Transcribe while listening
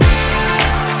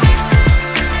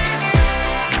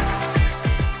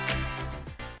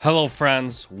Hello,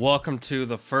 friends. Welcome to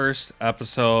the first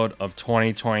episode of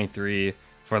 2023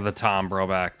 for the Tom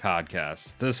Broback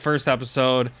podcast. This first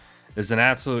episode is an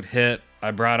absolute hit. I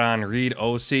brought on Reed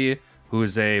Osi, who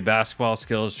is a basketball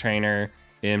skills trainer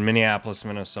in Minneapolis,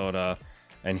 Minnesota,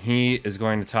 and he is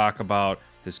going to talk about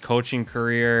his coaching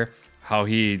career, how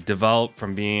he developed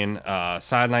from being a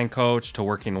sideline coach to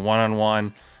working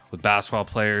one-on-one with basketball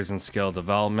players and skill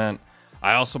development.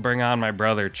 I also bring on my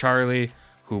brother Charlie,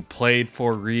 who played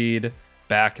for Reed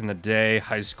back in the day,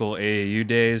 high school AAU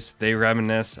days. They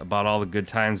reminisce about all the good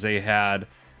times they had,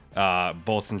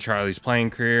 both in Charlie's playing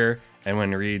career and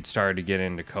when Reed started to get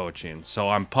into coaching. So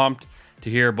I'm pumped to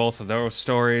hear both of those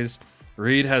stories.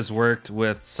 Reed has worked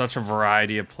with such a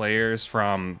variety of players,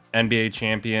 from NBA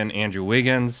champion Andrew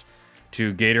Wiggins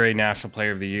to Gatorade National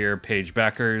Player of the Year Paige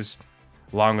Beckers,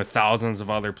 along with thousands of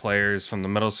other players from the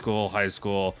middle school, high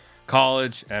school,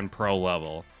 college, and pro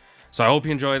level. So I hope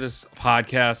you enjoy this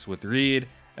podcast with Reed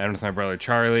and with my brother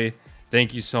Charlie.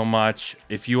 Thank you so much.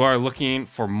 If you are looking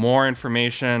for more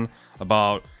information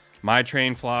about my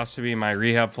training philosophy, my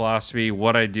rehab philosophy,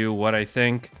 what I do, what I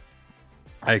think,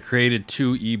 I created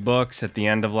 2 ebooks at the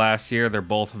end of last year. They're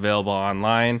both available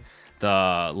online.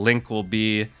 The link will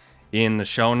be in the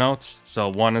show notes.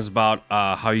 So one is about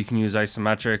how you can use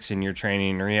isometrics in your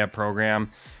training and rehab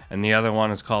program, and the other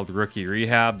one is called Rookie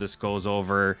Rehab. This goes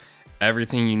over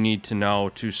everything you need to know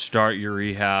to start your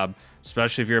rehab,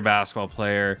 especially if you're a basketball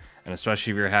player and especially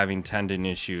if you're having tendon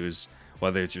issues,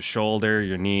 whether it's your shoulder,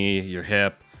 your knee, your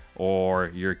hip,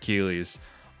 or your Achilles.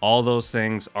 All those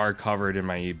things are covered in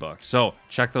my ebook. So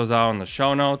check those out in the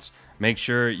show notes. Make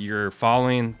sure you're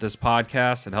following this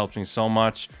podcast. It helps me so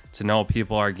much to know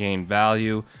people are getting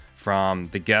value from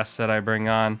the guests that I bring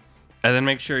on. And then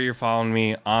make sure you're following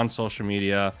me on social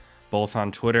media, both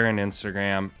on Twitter and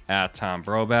Instagram at Tom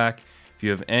Broback. If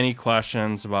you have any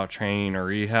questions about training or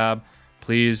rehab,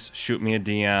 please shoot me a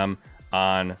DM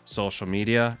on social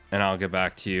media and I'll get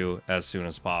back to you as soon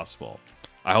as possible.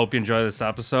 I hope you enjoy this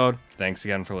episode. Thanks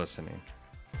again for listening.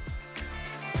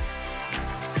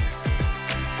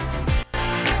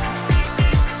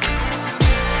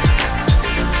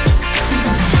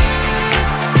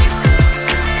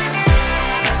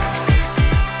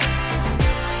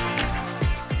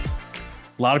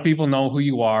 A lot of people know who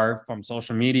you are from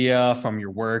social media, from your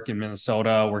work in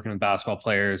Minnesota, working with basketball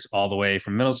players, all the way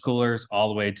from middle schoolers, all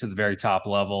the way to the very top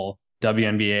level,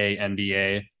 WNBA,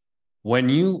 NBA. When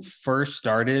you first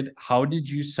started, how did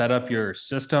you set up your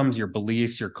systems, your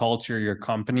beliefs, your culture, your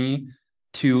company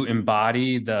to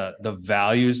embody the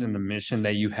values and the mission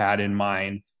that you had in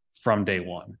mind from day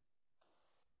one?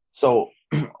 So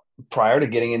prior to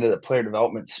getting into the player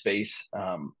development space,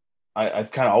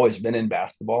 I've kind of always been in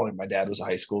basketball. And my dad was a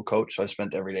high school coach, so I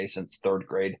spent every day since 3rd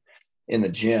grade in the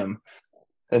gym.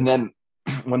 And then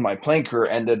when my playing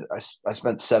career ended, I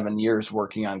spent 7 years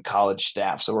working on college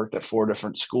staff. So I worked at 4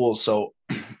 different schools. So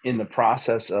in the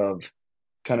process of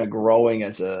kind of growing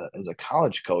as a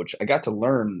college coach, I got to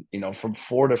learn, from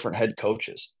 4 different head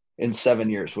coaches in 7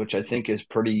 years, which I think is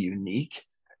pretty unique.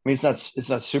 I mean, it's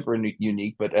not super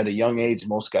unique, but at a young age,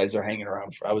 most guys are hanging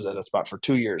around. I was at a spot for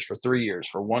 2 years, for 3 years,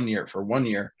 for 1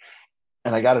 year,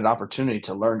 and I got an opportunity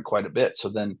to learn quite a bit. So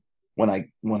then, when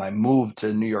I moved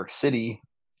to New York City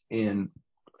in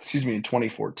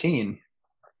 2014,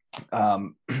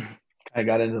 I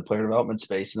got into the player development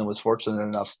space, and then was fortunate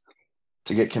enough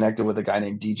to get connected with a guy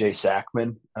named DJ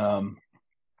Sackman,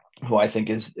 who I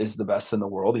think is the best in the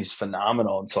world. He's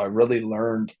phenomenal, and so I really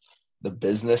learned the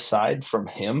business side from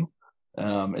him,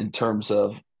 in terms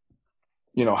of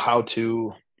how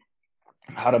to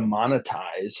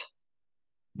monetize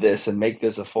this and make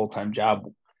this a full-time job,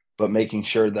 but making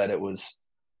sure that it was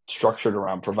structured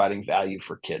around providing value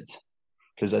for kids.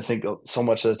 Because I think so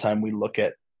much of the time we look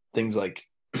at things like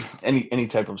any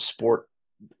type of sport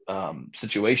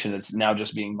situation, it's now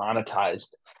just being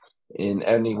monetized in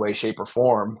any way, shape, or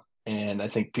form. And I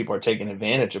think people are taking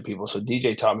advantage of people. So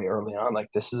DJ taught me early on,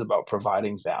 like, this is about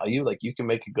providing value. Like, you can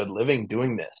make a good living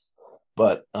doing this,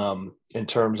 but in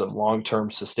terms of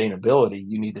long-term sustainability,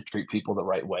 you need to treat people the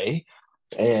right way.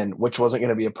 And which wasn't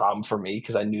going to be a problem for me,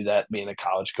 because I knew that being a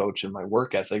college coach and my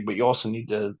work ethic, but you also need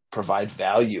to provide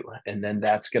value. And then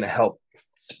that's going to help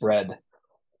spread,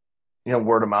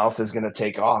 word of mouth is going to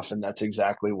take off. And that's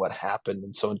exactly what happened.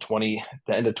 And so the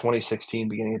end of 2016,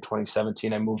 beginning of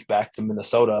 2017, I moved back to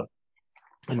Minnesota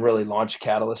and really launched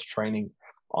Catalyst training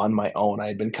on my own. I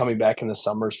had been coming back in the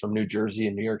summers from New Jersey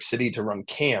and New York City to run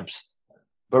camps,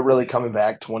 but really coming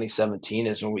back 2017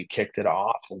 is when we kicked it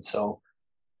off. And so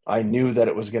I knew that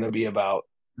it was going to be about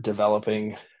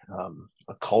developing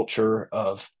a culture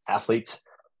of athletes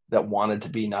that wanted to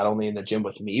be not only in the gym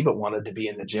with me, but wanted to be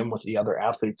in the gym with the other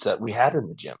athletes that we had in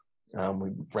the gym.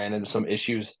 We ran into some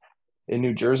issues in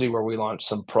New Jersey where we launched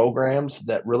some programs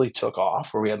that really took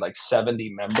off, where we had like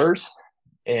 70 members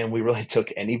and we really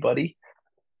took anybody.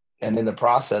 And in the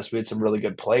process, we had some really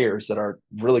good players that are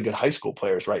really good high school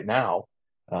players right now,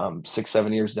 6,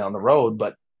 7 years down the road.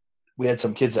 But we had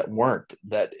some kids that weren't,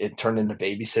 that it turned into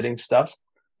babysitting stuff.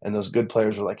 And those good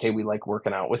players were like, hey, we like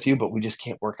working out with you, but we just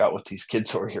can't work out with these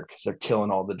kids over here because they're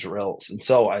killing all the drills. And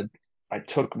so I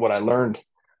took what I learned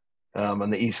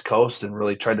on the East Coast and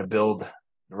really tried to build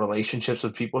relationships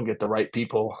with people and get the right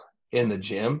people in the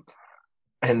gym.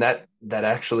 And that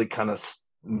actually kind of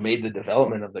made the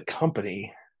development of the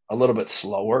company a little bit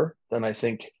slower than I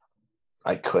think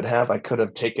I could have. I could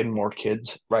have taken more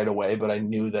kids right away, but I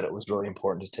knew that it was really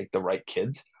important to take the right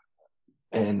kids.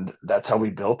 And that's how we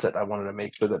built it. I wanted to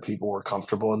make sure that people were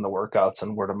comfortable in the workouts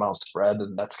and word of mouth spread.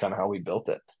 And that's kind of how we built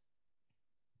it.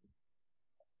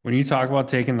 When you talk about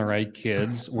taking the right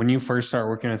kids, when you first start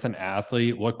working with an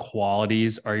athlete, what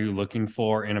qualities are you looking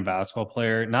for in a basketball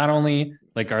player? Not only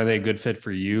like, are they a good fit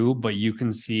for you, but you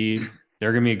can see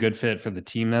they're going to be a good fit for the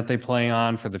team that they play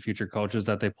on, for the future coaches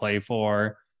that they play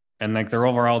for. And like they're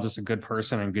overall just a good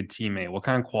person and good teammate. What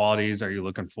kind of qualities are you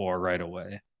looking for right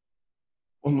away?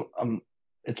 Well,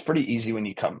 it's pretty easy when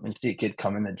you come and see a kid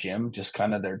come in the gym, just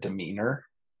kind of their demeanor,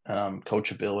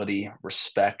 coachability,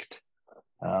 respect.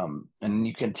 And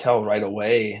you can tell right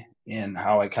away in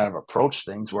how I kind of approach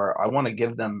things, where I want to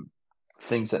give them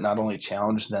things that not only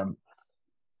challenge them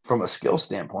from a skill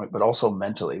standpoint, but also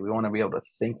mentally. We want to be able to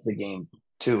think the game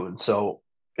too. And so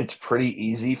it's pretty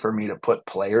easy for me to put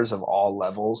players of all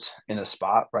levels in a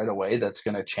spot right away that's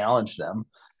going to challenge them.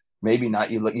 Maybe not.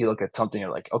 You look at something,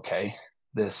 you're like, okay,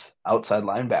 this outside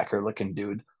linebacker looking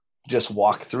dude just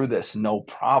walk through this no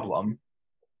problem.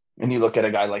 And you look at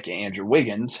a guy like Andrew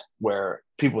Wiggins, where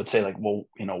people would say, like, well,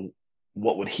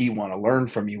 what would he want to learn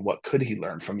from you? What could he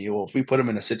learn from you? Well, if we put him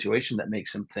in a situation that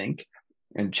makes him think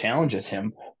and challenges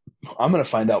him, I'm going to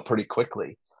find out pretty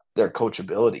quickly their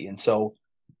coachability. And so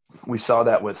we saw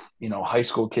that with, high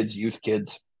school kids, youth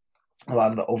kids, a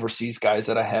lot of the overseas guys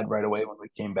that I had right away when we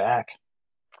came back.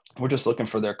 We're just looking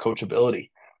for their coachability.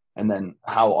 And then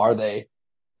how are they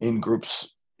in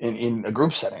groups, in a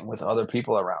group setting with other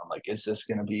people around? Like, are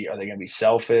they going to be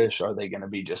selfish? Are they going to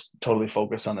be just totally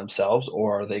focused on themselves?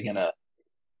 Or are they going to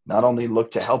not only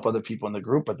look to help other people in the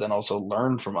group, but then also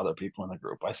learn from other people in the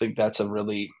group? I think that's a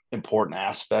really important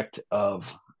aspect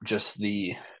of just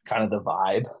the kind of the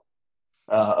vibe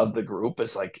of the group.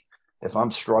 Is like, if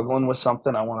I'm struggling with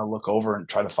something, I want to look over and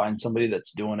try to find somebody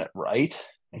that's doing it right.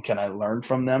 And can I learn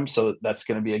from them? So that's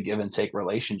going to be a give and take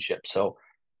relationship. So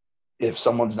if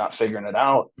someone's not figuring it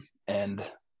out and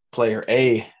player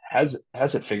A has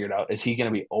it figured out, is he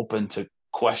going to be open to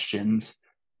questions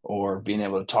or being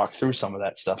able to talk through some of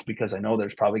that stuff? Because I know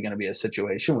there's probably going to be a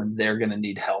situation when they're going to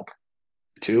need help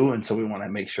too. And so we want to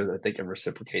make sure that they can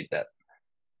reciprocate that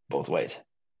both ways.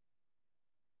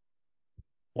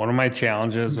 One of my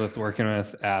challenges with working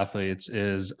with athletes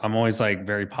is I'm always like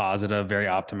very positive, very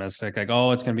optimistic. Like,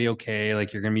 oh, it's going to be okay.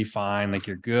 Like, you're going to be fine. Like,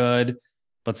 you're good.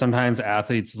 But sometimes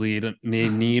athletes they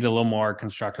need a little more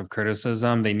constructive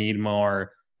criticism. They need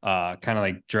more kind of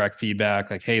like direct feedback.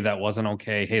 Like, hey, that wasn't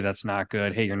okay. Hey, that's not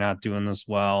good. Hey, you're not doing this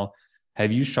well.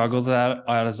 Have you struggled with that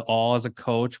as a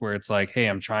coach, where it's like, hey,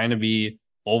 I'm trying to be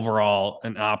overall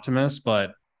an optimist,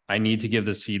 but I need to give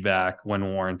this feedback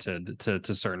when warranted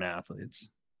to certain athletes?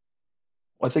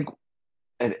 Well, I think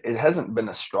it hasn't been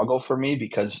a struggle for me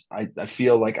because I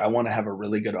feel like I want to have a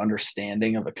really good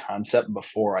understanding of a concept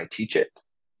before I teach it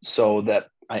so that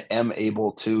I am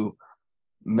able to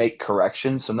make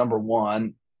corrections. So number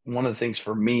one of the things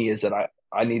for me is that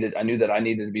I knew that I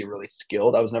needed to be really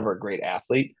skilled. I was never a great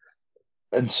athlete.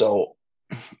 And so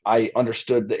I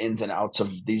understood the ins and outs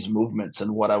of these movements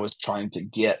and what I was trying to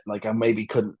get. Like, I maybe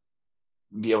couldn't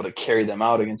be able to carry them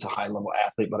out against a high level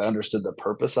athlete, but I understood the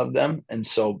purpose of them. And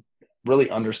so really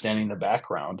understanding the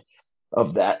background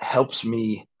of that helps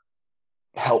me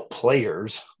help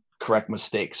players correct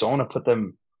mistakes. So I want to put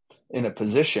them in a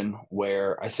position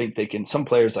where I think they can, some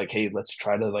players like, hey, let's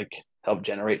try to like help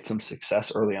generate some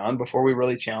success early on before we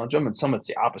really challenge them. And some it's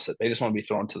the opposite. They just want to be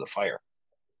thrown to the fire.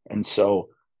 And so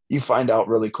you find out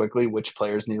really quickly which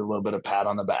players need a little bit of pat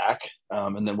on the back,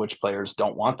 and then which players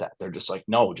don't want that. They're just like,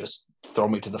 no, just throw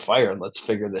me to the fire and let's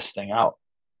figure this thing out.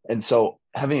 And so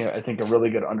having, I think, a really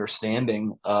good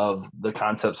understanding of the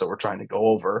concepts that we're trying to go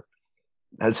over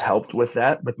has helped with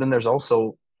that. But then there's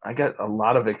also, I got a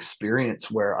lot of experience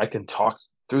where I can talk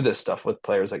through this stuff with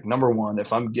players. Like, number one,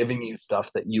 if I'm giving you stuff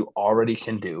that you already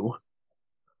can do,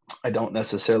 I don't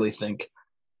necessarily think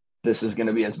this is going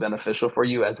to be as beneficial for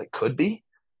you as it could be.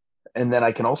 And then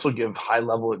I can also give high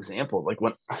level examples. Like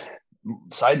when,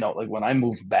 side note, like when I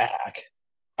moved back,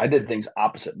 I did things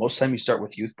opposite. Most time you start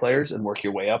with youth players and work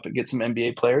your way up and get some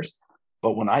NBA players.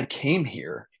 But when I came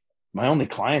here, my only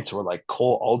clients were like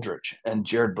Cole Aldrich and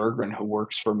Jared Berggren, who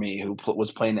works for me, who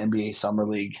was playing NBA Summer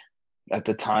League at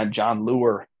the time. John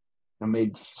Lure, who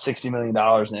made $60 million in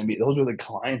NBA. Those were the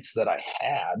clients that I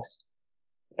had,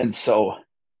 and so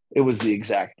it was the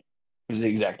exact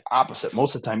opposite.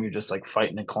 Most of the time, you're just like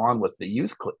fighting and clawing with the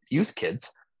youth kids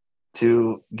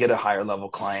to get a higher level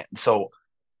client. So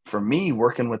for me,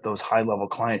 working with those high level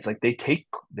clients, like they take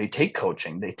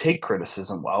coaching, they take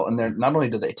criticism well, and they're not only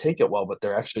do they take it well, but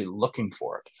they're actually looking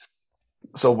for it.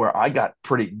 So where I got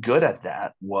pretty good at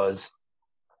that was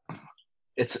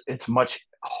it's much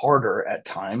harder at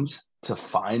times to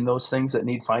find those things that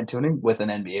need fine tuning with an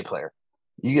NBA player.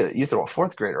 You throw a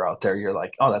fourth grader out there, you're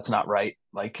like, oh, that's not right.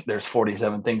 Like there's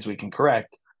 47 things we can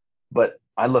correct. But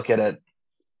I look at it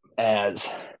as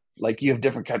like you have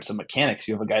different types of mechanics.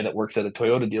 You have a guy that works at a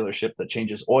Toyota dealership that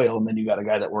changes oil, and then you got a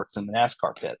guy that works in the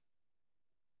NASCAR pit.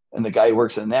 And the guy who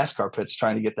works in the NASCAR pit's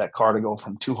trying to get that car to go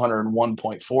from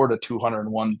 201.4 to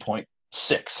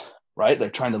 201.6, right?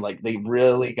 They're trying to they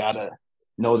really got to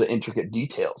know the intricate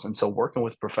details. And so working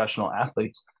with professional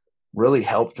athletes really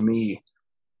helped me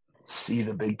see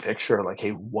the big picture, like,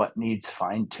 hey, what needs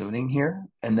fine tuning here?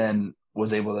 And then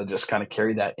was able to just kind of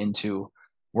carry that into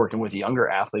working with younger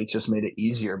athletes. Just made it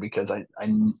easier because I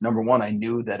number one, I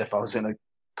knew that if I was going to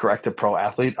correct a pro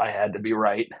athlete, I had to be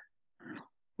right.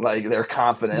 Like they're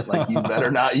confident, like you better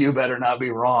not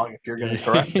be wrong if you're going to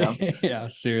correct them. Yeah,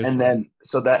 seriously. And then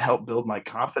so that helped build my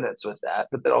confidence with that,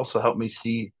 but that also helped me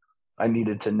see I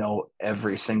needed to know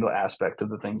every single aspect of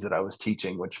the things that I was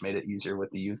teaching, which made it easier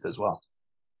with the youth as well.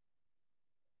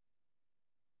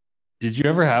 Did you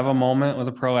ever have a moment with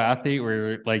a pro athlete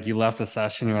where like you left the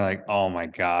session, you're like, oh my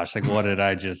gosh, like what did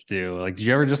I just do? Like, did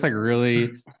you ever just like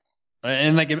really,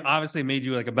 and like it obviously made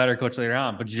you like a better coach later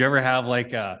on, but did you ever have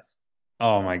like a,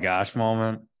 oh my gosh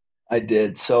moment? I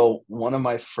did. So one of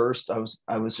my first, I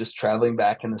was just traveling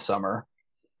back in the summer,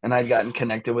 and I'd gotten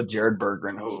connected with Jared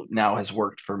Berggren, who now has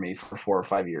worked for me for 4 or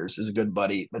 5 years. Is a good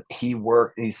buddy, but he's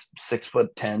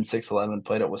 6'10", 6'11",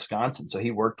 played at Wisconsin, so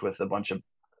he worked with a bunch of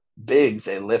bigs.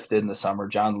 They lifted in the summer.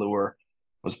 John Lure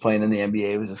was playing in the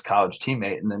NBA, was his college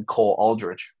teammate, and then Cole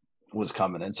Aldrich was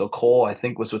coming. And so Cole, I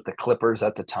think, was with the Clippers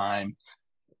at the time.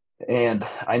 And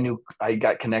I knew I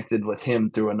got connected with him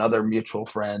through another mutual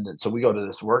friend. And so we go to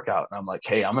this workout, and I'm like,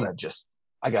 hey, I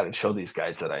got to show these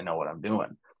guys that I know what I'm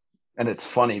doing. And it's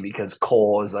funny because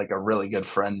Cole is like a really good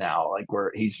friend now, like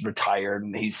where he's retired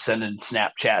and he's sending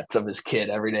Snapchats of his kid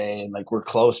every day. And like we're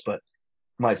close, but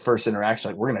my first interaction,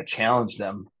 like we're going to challenge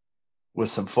them with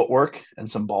some footwork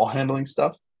and some ball handling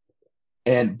stuff.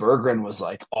 And Berggren was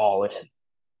like all in.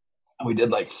 We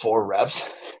did like 4 reps,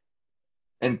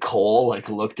 and Cole like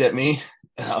looked at me,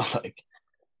 and I was like,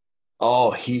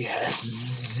 "Oh, he has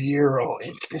zero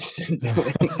interest in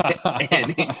doing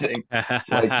anything."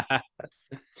 Like,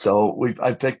 so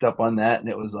I picked up on that, and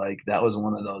it was like that was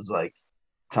one of those like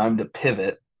time to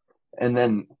pivot. And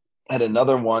then had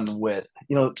another one with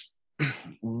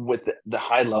with the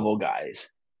high level guys,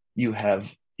 you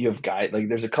have guys like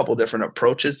there's a couple different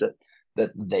approaches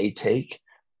that they take.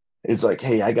 Is like,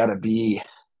 hey, I gotta be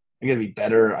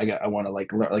better. I want to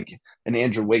like learn, like, and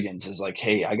Andrew Wiggins is like,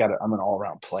 hey, I'm an all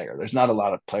around player. There's not a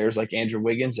lot of players like Andrew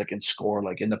Wiggins that can score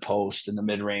like in the post, in the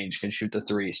mid range, can shoot the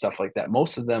three, stuff like that.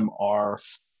 Most of them are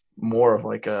more of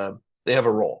like they have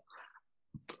a role,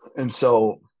 and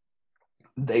so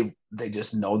they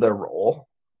just know their role,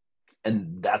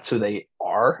 and that's who they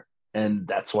are, and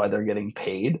that's why they're getting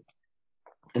paid.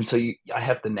 And so I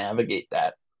have to navigate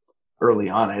that early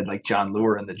on. I had like John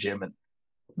Lure in the gym, and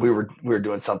we were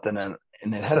doing something, and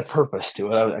it had a purpose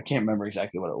to it. I can't remember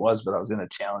exactly what it was, but I was going to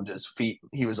challenge his feet.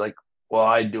 He was like, well,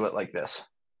 I do it like this.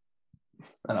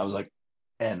 And I was like,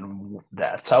 and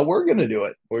that's how we're going to do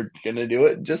it. We're going to do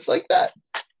it just like that.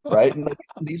 Right. And like,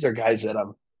 these are guys that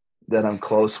I'm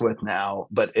close with now,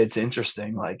 but it's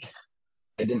interesting. Like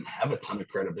I didn't have a ton of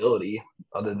credibility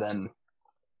other than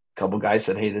a couple guys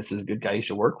said, hey, this is a good guy. You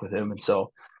should work with him. And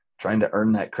so trying to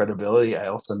earn that credibility, I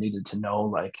also needed to know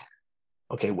like,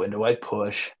 okay, when do I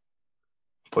push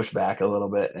back a little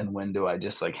bit, and when do I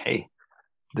just like, hey,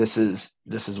 this is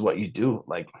what you do.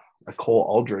 Like a Cole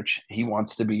Aldrich, he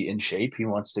wants to be in shape, he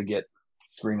wants to get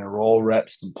screen and roll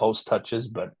reps and post touches,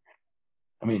 but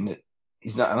I mean,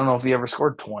 he's not. I don't know if he ever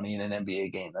scored 20 in an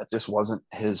NBA game. That just wasn't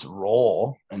his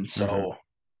role, and so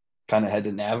kind of had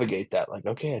to navigate that. Like,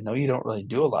 okay, I know you don't really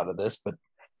do a lot of this, but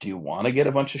do you want to get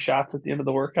a bunch of shots at the end of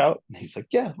the workout? And he's like,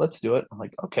 yeah, let's do it. I'm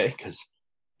like, okay, because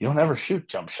you don't ever shoot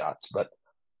jump shots, but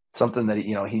something that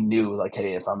he knew like,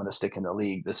 hey, if I'm going to stick in the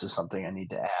league, this is something I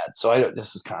need to add. So I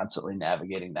just was constantly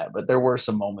navigating that. But there were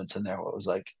some moments in there where it was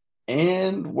like,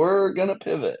 and we're going to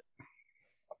pivot.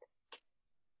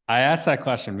 I asked that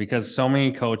question because so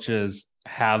many coaches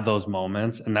have those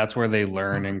moments, and that's where they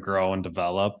learn and grow and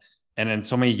develop. And then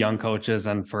so many young coaches,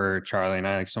 and for Charlie and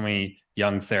I, like so many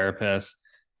young therapists,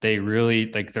 they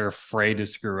really like they're afraid to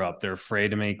screw up. They're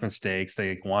afraid to make mistakes.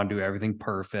 They want to do everything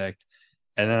perfect.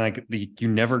 And then you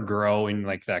never grow in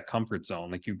like that comfort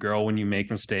zone. Like you grow when you make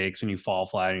mistakes, when you fall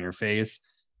flat in your face.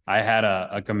 I had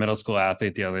a middle school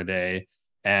athlete the other day,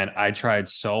 and I tried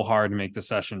so hard to make the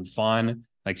session fun.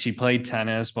 Like she played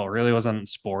tennis, but really wasn't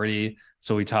sporty.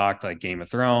 So we talked like Game of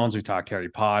Thrones, we talked Harry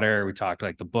Potter, we talked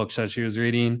like the books that she was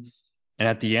reading. And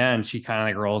at the end, she kind of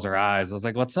like rolls her eyes. I was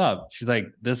like, "What's up?" She's like,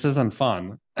 "This isn't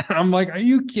fun." And I'm like, "Are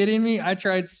you kidding me? I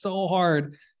tried so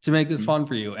hard to make this fun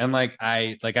for you." And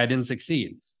I didn't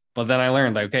succeed. But then I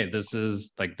learned like, okay,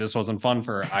 this wasn't fun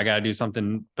for her. I gotta do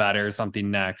something better,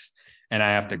 something next, and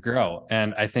I have to grow.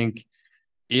 And I think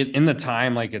in the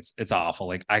time, like it's awful.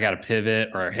 Like I gotta pivot,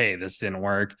 or hey, this didn't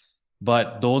work.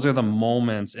 But those are the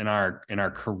moments in our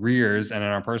careers and in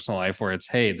our personal life where it's,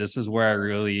 hey, this is where I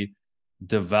really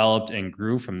developed and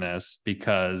grew from this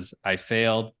because I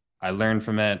failed, I learned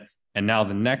from it. And now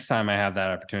the next time I have that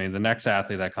opportunity, the next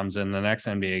athlete that comes in, the next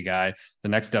NBA guy, the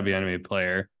next WNBA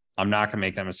player, I'm not gonna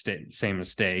make that same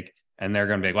mistake. And they're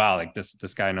gonna be like, wow, like this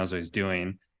guy knows what he's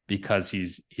doing because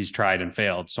he's tried and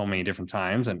failed so many different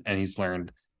times, and he's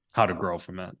learned how to grow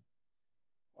from it.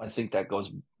 I think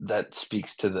that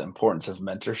speaks to the importance of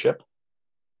mentorship.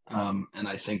 And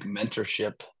I think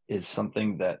mentorship is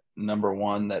something that, number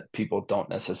one, that people don't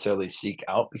necessarily seek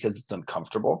out because it's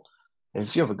uncomfortable. And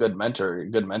if you have a good mentor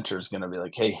is going to be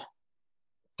like, hey,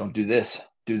 don't do this,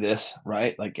 do this,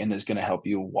 right? Like, and is going to help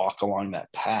you walk along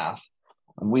that path.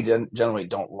 And we generally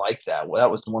don't like that. Well,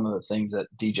 that was one of the things that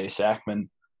DJ Sackman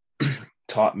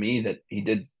taught me, that he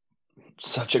did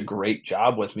such a great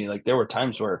job with me. Like there were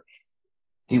times where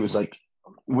he was like,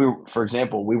 for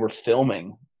example, we were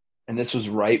filming, and this was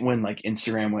right when like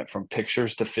Instagram went from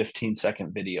pictures to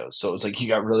 15-second videos. So it was like he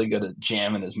got really good at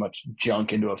jamming as much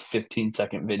junk into a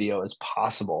 15-second video as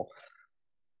possible.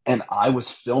 And I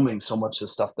was filming so much of the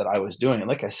stuff that I was doing. And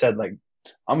like I said, like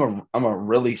I'm a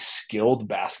really skilled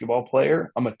basketball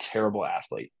player. I'm a terrible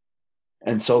athlete.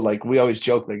 And so like we always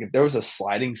joke, like if there was a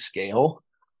sliding scale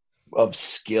of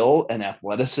skill and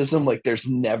athleticism, like there's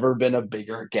never been a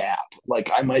bigger gap.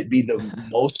 Like I might be the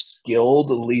most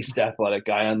skilled, least athletic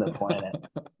guy on the planet.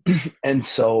 And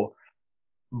so,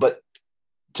 but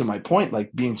to my point,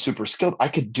 like being super skilled, I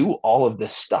could do all of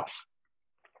this stuff.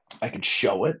 I can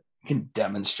show it, I can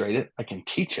demonstrate it, I can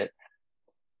teach it.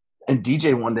 And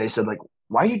DJ one day said, like,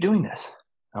 why are you doing this?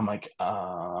 I'm like,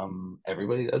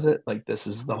 everybody does it. Like, this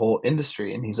is the whole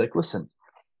industry. And he's like, listen,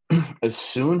 as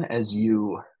soon as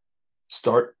you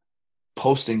start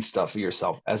posting stuff of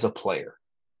yourself as a player,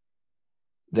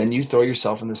 then you throw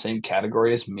yourself in the same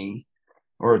category as me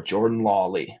or Jordan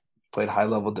Lawley, played high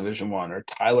level Division I, or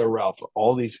Tyler Ralph, or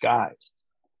all these guys.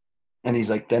 And he's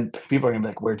like, then people are gonna be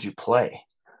like, where'd you play?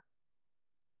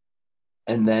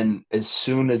 And then as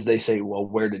soon as they say, well,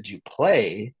 where did you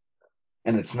play?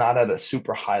 And it's not at a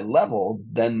super high level,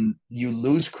 then you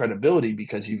lose credibility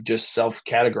because you've just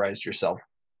self-categorized yourself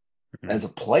as a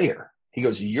player. He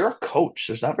goes, you're a coach.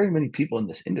 There's not very many people in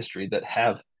this industry that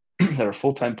have that are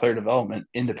full-time player development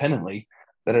independently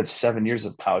that have 7 years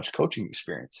of college coaching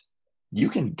experience. You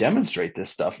can demonstrate this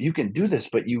stuff. You can do this,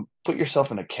 but you put yourself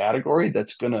in a category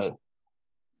that's going to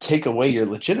take away your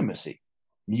legitimacy.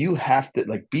 You have to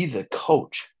like be the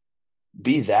coach,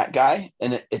 be that guy.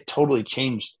 And it totally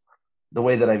changed the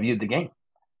way that I viewed the game.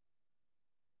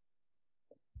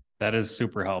 That is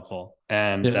super helpful.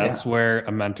 And that's where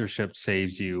a mentorship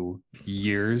saves you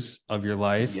years of your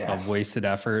life of wasted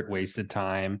effort, wasted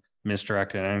time,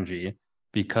 misdirected energy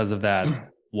because of that,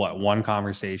 one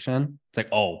conversation. It's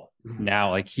like, oh,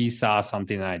 now like he saw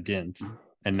something that I didn't,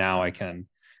 and now I can.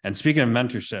 And speaking of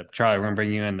mentorship, Charlie, we're gonna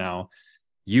bring you in now.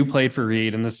 You played for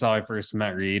Reed, and this is how I first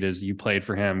met Reed, is you played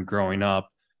for him growing up.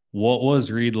 What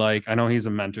was Reed like? I know he's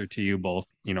a mentor to you both,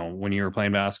 when you were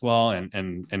playing basketball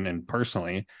and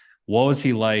personally. What was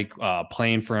he like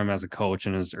playing for him as a coach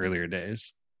in his earlier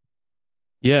days?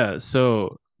 Yeah,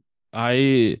 so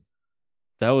that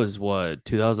was what,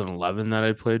 2011 that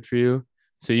I played for you.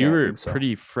 So you were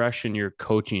pretty fresh in your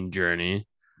coaching journey.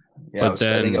 Yeah, I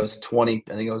think I was 20.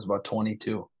 I think I was about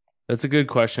 22. That's a good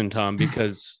question, Tom,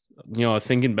 because,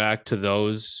 thinking back to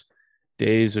those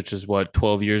days, which is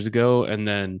 12 years ago. And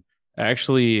then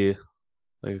actually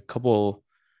like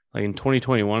in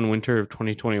 2021, winter of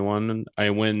 2021, I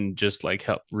went and just like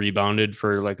helped rebounded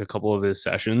for like a couple of his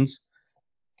sessions.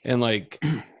 And like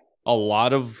a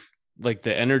lot of like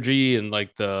the energy and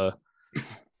like the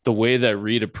way that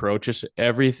Reed approaches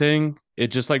everything, it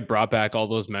just like brought back all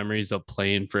those memories of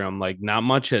playing for him. Like not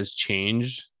much has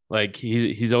changed. Like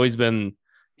he's always been,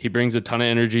 he brings a ton of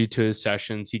energy to his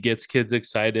sessions. He gets kids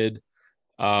excited.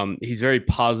 He's very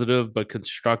positive but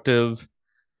constructive.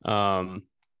 Um,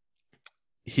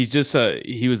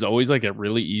 he was always like a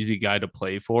really easy guy to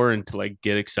play for and to like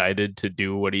get excited to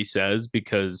do what he says,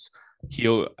 because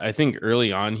I think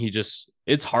early on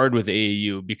it's hard with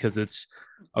AAU because it's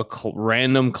a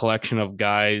random collection of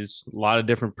guys, a lot of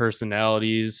different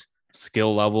personalities,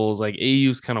 skill levels. Like AAU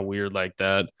is kind of weird like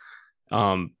that.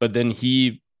 But then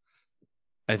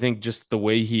I think just the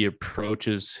way he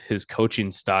approaches his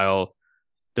coaching style,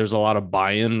 there's a lot of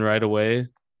buy-in right away.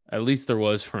 At least there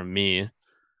was from me.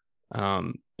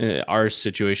 Our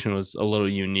situation was a little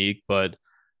unique, but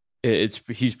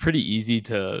he's pretty easy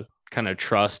to kind of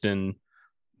trust and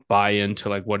buy into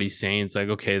like what he's saying. It's like,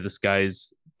 okay, this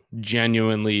guy's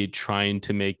genuinely trying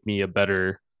to make me a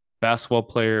better basketball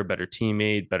player, better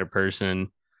teammate, better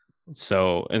person.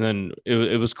 So, and then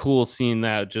it was cool seeing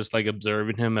that, just like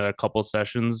observing him at a couple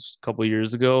sessions a couple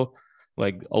years ago.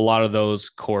 Like a lot of those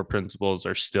core principles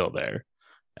are still there.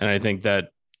 And I think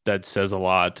that says a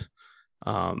lot.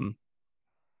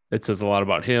 It says a lot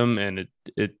about him, and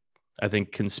it I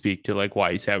think can speak to like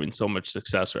why he's having so much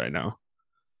success right now.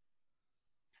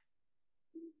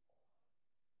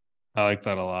 I like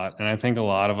that a lot. And I think a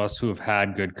lot of us who have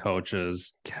had good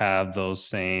coaches have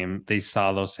they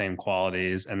saw those same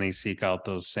qualities, and they seek out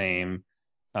those same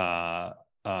kind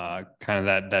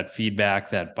of that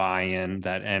feedback, that buy-in,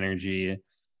 that energy.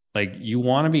 Like you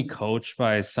want to be coached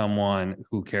by someone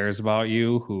who cares about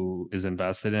you, who is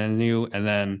invested in you. And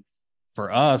then for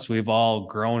us, we've all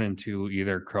grown into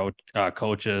either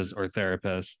coaches or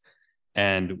therapists,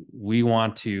 and we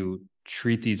want to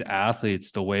treat these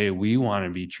athletes the way we want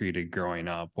to be treated growing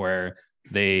up, where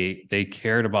they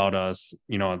cared about us.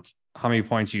 How many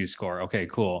points you score? Okay,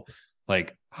 cool.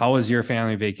 Like, how was your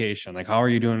family vacation? Like, how are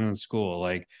you doing in school?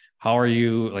 Like, how are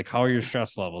your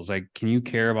stress levels? Like, can you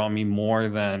care about me more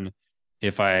than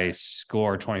if I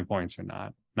score 20 points or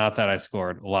not? Not that I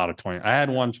scored a lot of 20. I had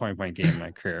one 20-point game in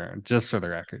my career, just for the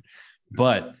record.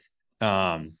 But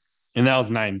and that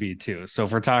was 9B too. So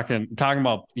if we're talking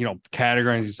about,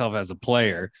 categorizing yourself as a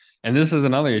player, and this is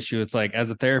another issue. It's like, as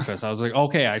a therapist, I was like,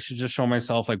 okay, I should just show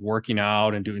myself like working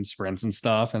out and doing sprints and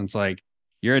stuff. And it's like,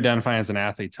 you're identifying as an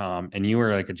athlete, Tom, and you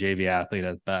were like a JV athlete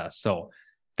at best. So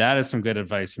that is some good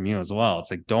advice from you as well.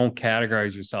 It's like, don't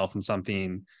categorize yourself in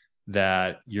something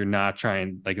that you're not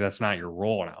trying, like, that's not your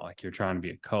role now. Like, you're trying to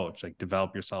be a coach, like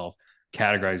develop yourself,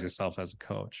 categorize yourself as a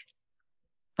coach.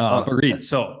 Reed,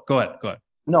 so go ahead.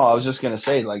 No, I was just going to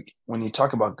say, like, when you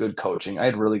talk about good coaching, I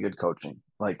had really good coaching.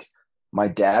 Like, my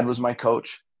dad was my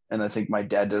coach, and I think my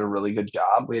dad did a really good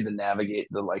job. We had to navigate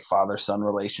the like father-son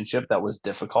relationship that was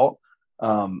difficult.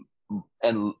 And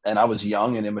I was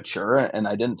young and immature, and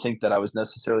I didn't think that I was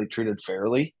necessarily treated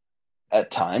fairly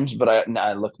at times, but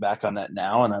I look back on that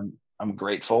now, and I'm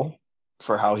grateful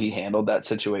for how he handled that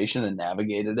situation and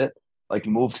navigated it. Like,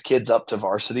 moved kids up to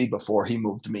varsity before he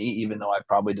moved me, even though I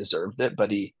probably deserved it, but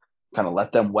he kind of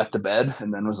let them wet the bed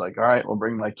and then was like, all right, we'll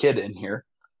bring my kid in here.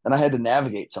 And I had to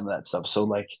navigate some of that stuff. So,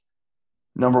 like,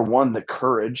 number one, the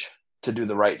courage to do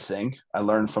the right thing, I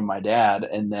learned from my dad.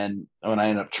 And then when I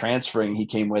ended up transferring,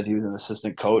 he was an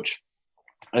assistant coach.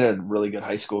 I had a really good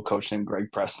high school coach named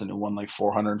Greg Preston who won like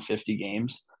 450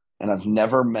 games. And I've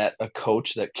never met a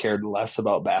coach that cared less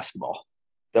about basketball.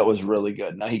 That was really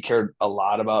good. Now, he cared a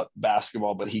lot about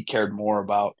basketball, but he cared way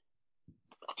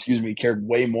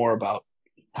more about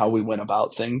how we went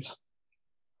about things,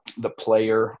 the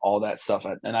player, all that stuff.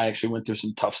 And I actually went through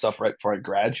some tough stuff right before I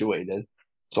graduated.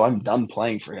 So I'm done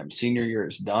playing for him. Senior year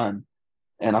is done.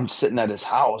 And I'm sitting at his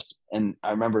house. And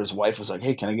I remember his wife was like,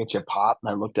 hey, can I get you a pop? And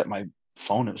I looked at my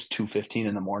phone. It was 2:15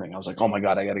 in the morning. I was like, oh my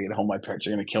God, I got to get home. My parents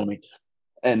are going to kill me.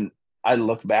 And I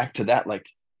look back to that, like,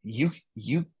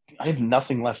 I have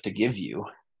nothing left to give you.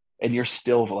 And you're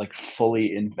still like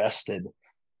fully invested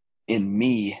in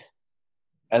me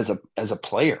as a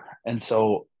player. And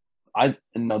so I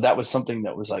know that was something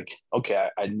that was like, okay,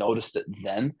 I noticed it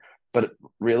then, but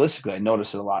realistically, I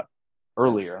noticed it a lot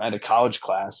earlier. And I had a college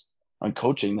class on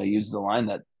coaching. They used the line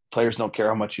that players don't care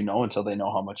how much you know until they know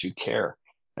how much you care.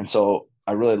 And so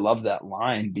I really love that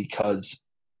line because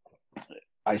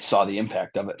I saw the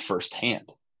impact of it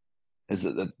firsthand. Is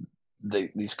that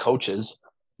these coaches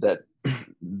that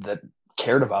that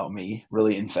cared about me,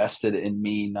 really invested in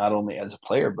me, not only as a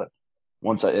player, but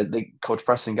once Coach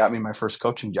Preston got me my first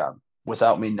coaching job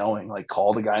without me knowing, like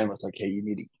called a guy and was like, hey,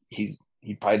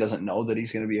 he probably doesn't know that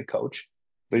he's going to be a coach,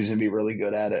 but he's going to be really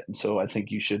good at it. And so I think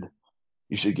you should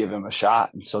give him a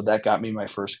shot. And so that got me my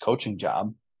first coaching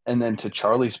job. And then to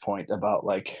Charlie's point about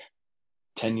like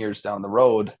 10 years down the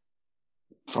road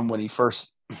from when he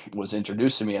first was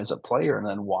introduced to me as a player and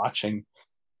then watching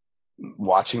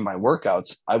my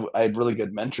workouts, I had really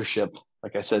good mentorship.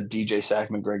 Like I said, DJ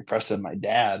Sackman, Greg Preston, my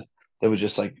dad, that was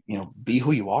just like, be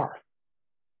who you are.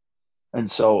 And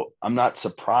so I'm not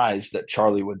surprised that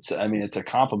Charlie would say, I mean, it's a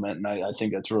compliment. And I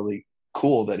think that's really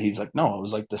cool that he's like, no, I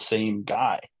was like the same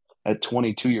guy at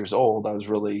 22 years old. I was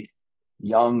really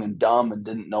young and dumb and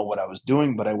didn't know what I was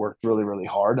doing, but I worked really, really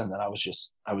hard. And then I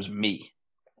was me.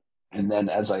 And then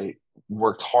as I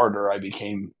worked harder, I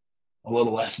became a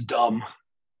little less dumb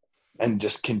and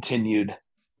just continued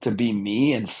to be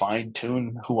me and fine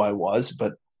tune who I was.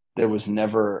 But there was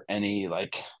never any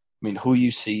who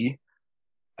you see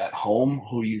at home,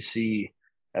 who you see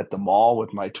at the mall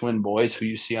with my twin boys, who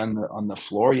you see on the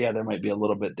floor, yeah, there might be a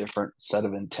little bit different set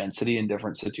of intensity in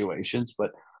different situations,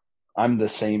 but I'm the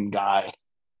same guy.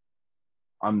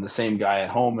 I'm the same guy at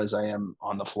home as I am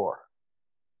on the floor.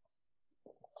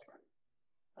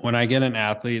 When I get an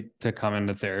athlete to come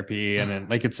into therapy and then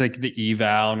it's like the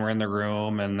eval and we're in the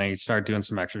room and they start doing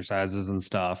some exercises and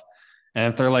stuff.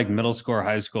 And if they're like middle school or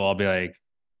high school, I'll be like,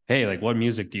 hey, like what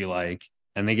music do you like?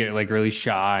 And they get like really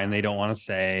shy and they don't want to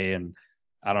say, and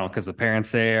I don't know, because the parents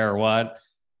say or what.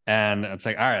 And it's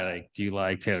like, all right, like, do you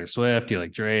like Taylor Swift? Do you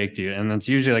like Drake? And it's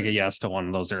usually like a yes to one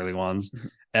of those early ones.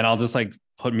 And I'll just like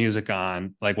put music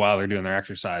on like while they're doing their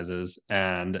exercises.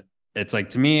 And it's like,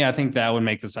 to me, I think that would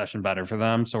make the session better for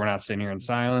them. So we're not sitting here in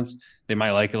silence. They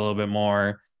might like it a little bit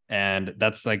more. And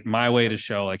that's like my way to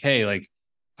show like, hey, like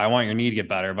I want your knee to get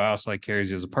better, but I also like cares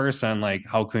you as a person. Like,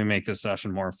 how can we make this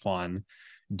session more fun?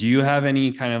 Do you have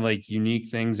any kind of like unique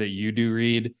things that you do,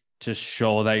 Reed, to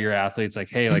show that your athletes like,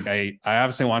 hey, like I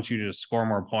obviously want you to score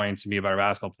more points and be a better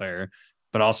basketball player,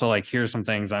 but also like, here's some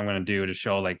things I'm going to do to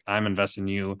show like I'm investing in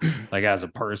you like as a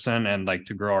person and like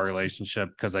to grow our relationship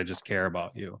because I just care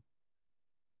about you.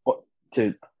 Well,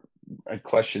 a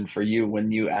question for you,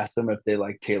 when you ask them if they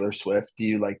like Taylor Swift, do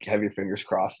you like have your fingers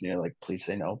crossed and you're like, please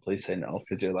say no,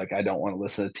 because you're like, I don't want to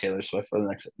listen to Taylor Swift for the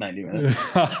next 90 minutes?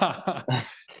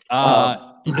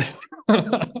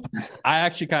 I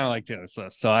actually kind of like Taylor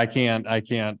Swift, so I can't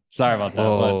sorry about that.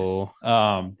 Whoa.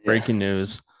 But breaking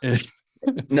news.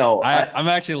 No, I'm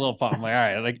actually a little pumped. I'm like, all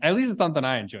right, like at least it's something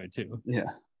I enjoy too.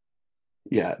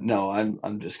 Yeah, no,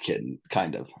 I'm just kidding,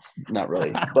 kind of, not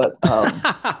really, but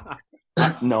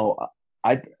no,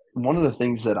 one of the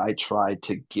things that I try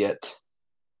to get,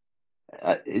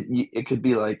 it could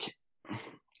be like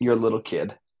you're a little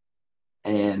kid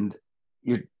and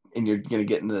you're gonna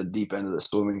get into the deep end of the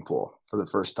swimming pool for the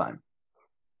first time,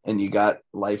 and you got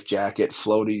life jacket,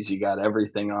 floaties, you got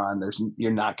everything on.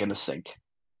 You're not gonna sink,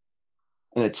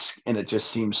 and it just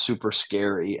seems super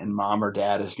scary. And mom or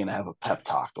dad is gonna have a pep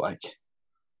talk like,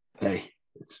 "Hey,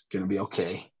 it's gonna be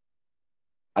okay.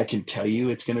 I can tell you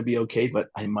it's going to be okay, but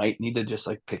I might need to just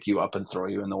like pick you up and throw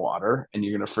you in the water, and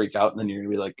you're going to freak out. And then you're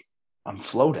going to be like, I'm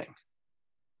floating.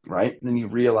 Right. And then you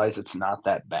realize it's not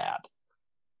that bad.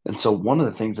 And so one of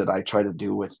the things that I try to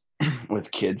do with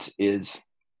kids is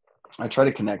I try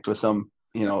to connect with them,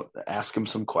 ask them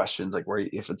some questions, like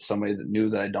if it's somebody that new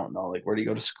that I don't know, like where do you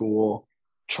go to school?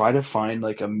 Try to find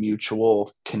like a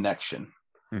mutual connection,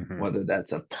 whether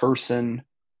that's a person,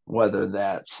 whether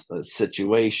that's a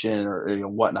situation or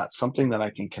whatnot, something that I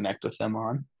can connect with them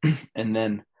on. And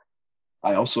then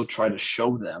I also try to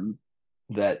show them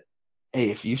that, hey,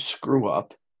 if you screw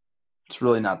up, it's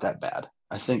really not that bad.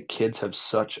 I think kids have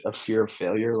such a fear of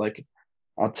failure. Like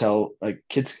I'll tell like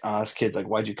kids, ask kids, like,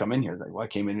 why'd you come in here? Like, well, I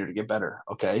came in here to get better.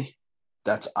 Okay.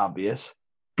 That's obvious.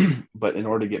 But in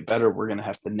order to get better, we're going to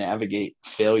have to navigate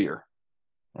failure.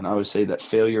 And I always say that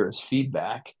failure is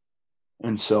feedback.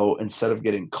 And so instead of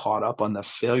getting caught up on the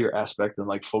failure aspect and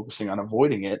like focusing on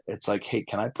avoiding it, it's like, hey,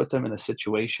 can I put them in a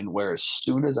situation where as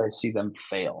soon as I see them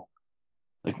fail,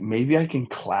 like maybe I can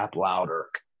clap louder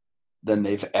than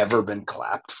they've ever been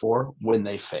clapped for when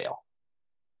they fail?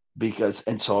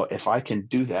 And so if I can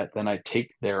do that, then I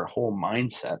take their whole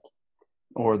mindset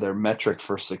or their metric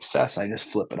for success, I just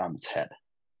flip it on its head.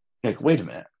 Like, wait a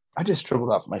minute, I just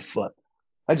dribbled off my foot.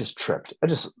 I just tripped.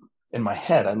 In my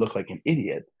head, I look like an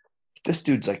idiot. This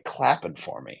dude's like clapping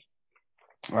for me,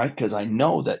 right? Because I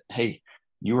know that, hey,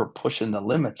 you were pushing the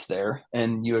limits there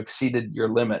and you exceeded your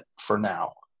limit for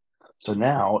now. So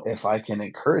now if I can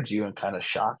encourage you and kind of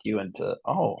shock you into,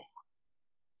 oh,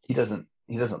 he doesn't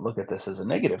look at this as a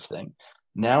negative thing.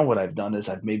 Now what I've done is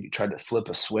I've maybe tried to flip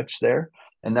a switch there,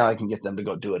 and now I can get them to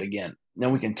go do it again. Now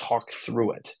we can talk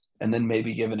through it, and then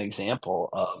maybe give an example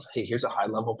of, hey, here's a high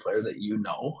level player that you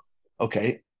know.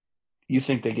 Okay, you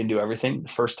think they can do everything? The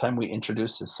first time we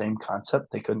introduced the same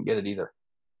concept, they couldn't get it either.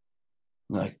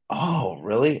 I'm like, oh,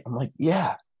 really? I'm like,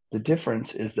 yeah. The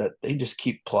difference is that they just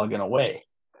keep plugging away.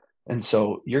 And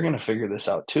so you're going to figure this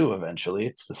out too eventually.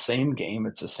 It's the same game,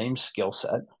 it's the same skill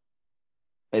set.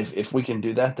 If we can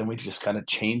do that, then we just kind of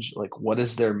change, like, what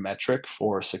is their metric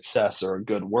for success or a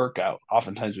good workout?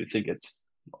 Oftentimes we think it's,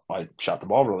 I shot the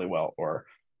ball really well, or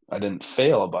I didn't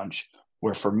fail a bunch.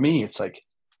 Where for me, it's like,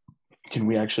 can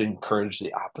we actually encourage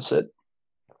the opposite?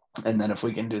 And then if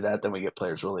we can do that, then we get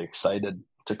players really excited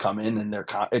to come in, and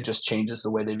it just changes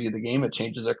the way they view the game. It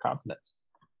changes their confidence.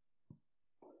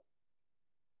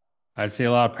 I see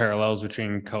a lot of parallels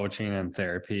between coaching and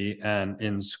therapy. And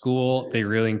in school, they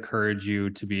really encourage you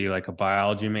to be like a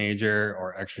biology major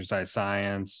or exercise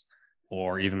science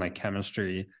or even like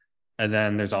chemistry. And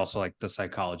then there's also like the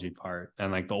psychology part.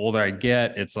 And like the older I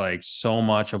get, it's like so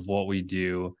much of what we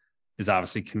do is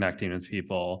obviously connecting with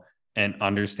people and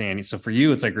understanding. So for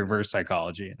you, it's like reverse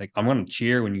psychology. Like I'm going to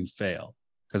cheer when you fail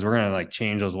because we're going to like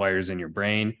change those wires in your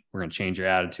brain. We're going to change your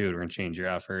attitude. We're going to change your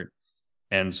effort.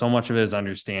 And so much of it is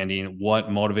understanding what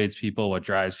motivates people, what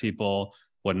drives people,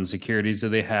 what insecurities do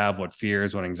they have, what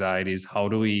fears, what anxieties, how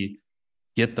do we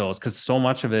get those? Because so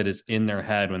much of it is in their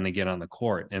head when they get on the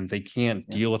court. And if they can't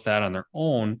deal with that on their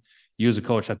own, you as a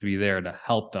coach have to be there to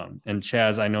help them. And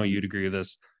Chaz, I know you'd agree with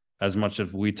this as much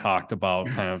as we talked about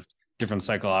kind of different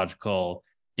psychological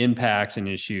impacts and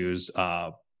issues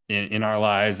in our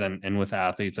lives and with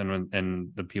athletes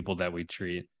and the people that we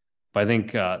treat. But I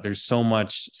think there's so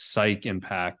much psych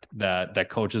impact that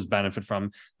coaches benefit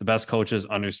from. The best coaches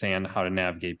understand how to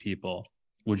navigate people.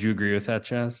 Would you agree with that,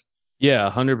 Chaz? Yeah,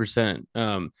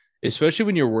 100%. Especially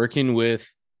when you're working with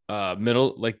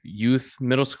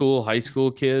middle school, high school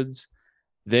kids,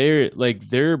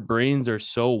 their brains are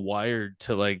so wired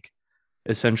to like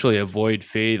essentially avoid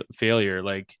failure.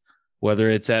 Like whether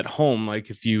it's at home, like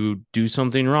if you do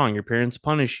something wrong, your parents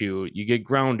punish you, you get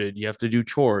grounded, you have to do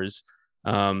chores.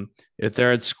 If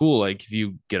they're at school, like if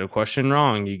you get a question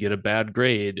wrong, you get a bad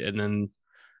grade, and then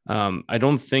I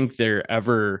don't think they're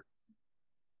ever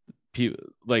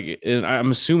like, and I'm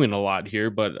assuming a lot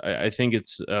here, but I think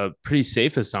it's a pretty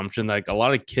safe assumption. Like a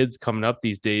lot of kids coming up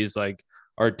these days, like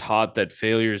are taught that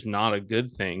failure is not a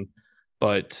good thing.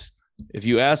 But if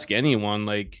you ask anyone,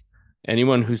 like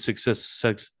anyone who's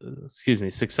successful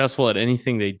at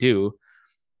anything they do,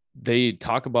 they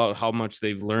talk about how much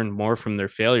they've learned more from their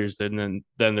failures than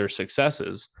their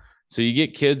successes. So you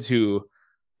get kids who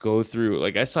go through,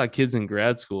 like I saw kids in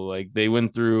grad school, like they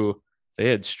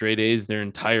had straight A's their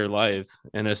entire life.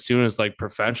 And as soon as like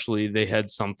professionally they had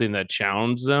something that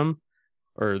challenged them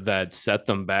or that set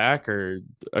them back or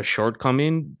a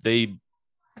shortcoming, they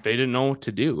didn't know what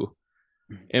to do.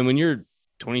 And when you're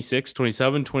 26,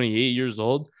 27, 28 years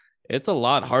old, it's a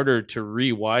lot harder to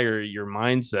rewire your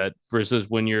mindset versus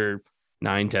when you're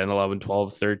 9, 10, 11,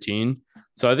 12, 13.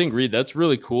 So I think, Reed, that's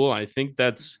really cool. I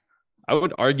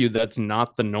would argue that's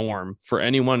not the norm for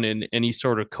anyone in any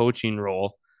sort of coaching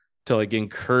role to like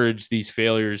encourage these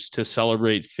failures, to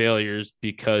celebrate failures,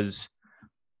 because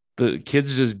the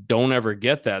kids just don't ever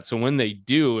get that. So when they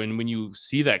do, and when you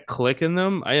see that click in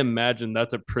them, I imagine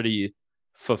that's a pretty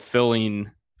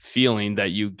fulfilling feeling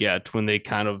that you get when they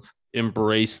kind of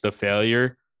embrace the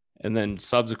failure, and then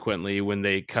subsequently when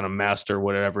they kind of master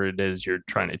whatever it is you're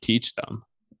trying to teach them.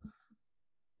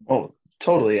 Oh,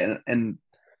 totally. And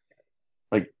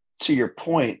like, to your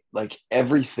point, like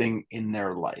everything in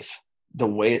their life, the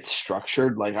way it's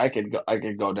structured, like I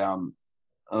could go down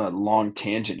a long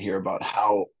tangent here about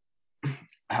how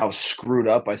screwed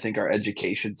up I think our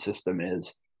education system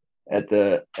is at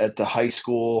the high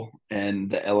school and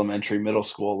the elementary middle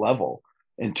school level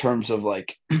in terms of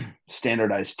like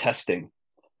standardized testing,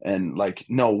 and like,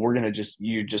 no,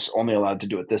 you're just only allowed to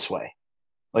do it this way.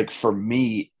 Like for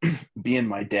me, being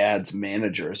my dad's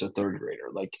manager as a third grader,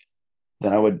 like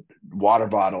then I would water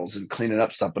bottles and cleaning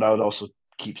up stuff, but I would also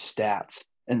keep stats.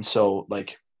 And so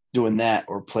like doing that,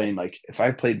 or playing, like if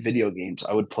I played video games,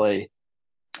 I'd play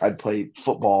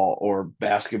football or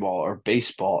basketball or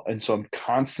baseball. And so I'm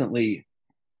constantly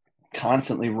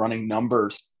running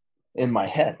numbers in my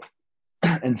head.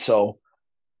 And so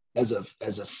as a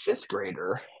fifth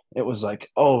grader, it was like,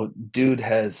 oh, dude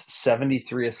has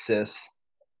 73 assists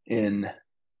in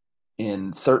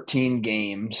 13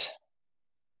 games.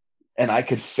 And I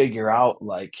could figure out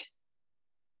like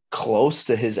close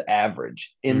to his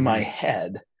average in my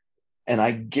head. And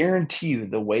I guarantee you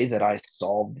the way that I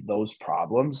solved those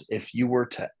problems, if you were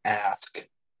to ask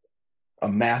a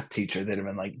math teacher, they'd have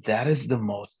been like, that is the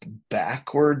most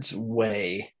backwards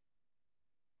way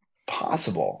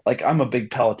possible. Like, I'm a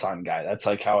big Peloton guy. That's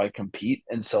like how I compete.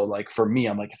 And so like for me,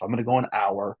 I'm like, if I'm going to go an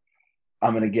hour,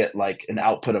 I'm going to get like an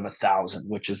output of 1,000,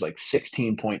 which is like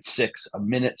 16.6 a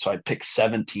minute. So I pick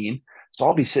 17. So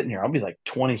I'll be sitting here, I'll be like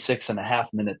 26 and a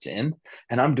half minutes in,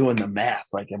 and I'm doing the math.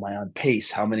 Like, am I on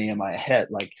pace? How many am I ahead?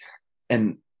 Like,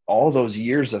 and all those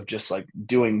years of just like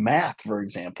doing math, for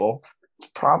example, it's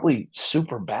probably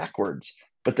super backwards.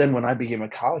 But then when I became a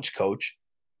college coach,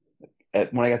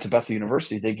 when I got to Bethel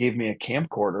University, they gave me a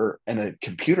camcorder and a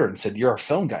computer and said, "You're a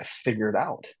film guy, figure it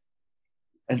out."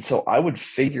 And so I would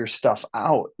figure stuff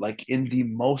out like in the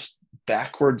most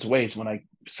backwards ways. When I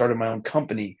started my own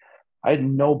company, I had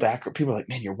no background. People were like,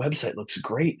 "Man, your website looks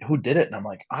great. Who did it?" And I'm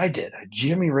like, "I did. I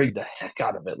Jimmy rigged the heck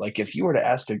out of it." Like, if you were to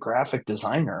ask a graphic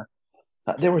designer,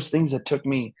 there was things that took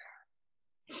me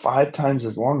 5 times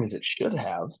as long as it should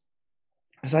have,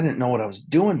 because I didn't know what I was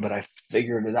doing, but I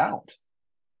figured it out.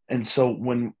 And so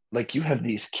when like you have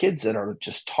these kids that are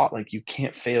just taught like you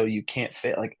can't fail, you can't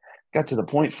fail. Like, got to the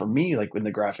point for me, like in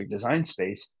the graphic design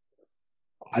space,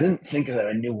 I didn't think that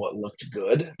I knew what looked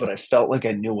good, but I felt like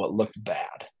I knew what looked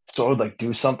bad. So I would like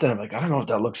do something. I'm like, I don't know if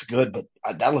that looks good, but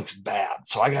that looks bad.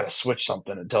 So I got to switch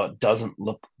something until it doesn't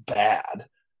look bad.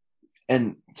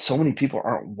 And so many people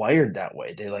aren't wired that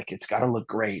way. They like, it's got to look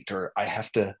great, or I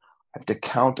have to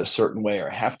count a certain way, or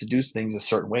I have to do things a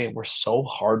certain way. And we're so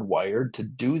hardwired to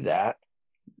do that.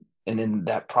 And in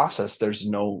that process,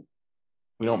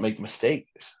 we don't make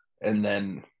mistakes. And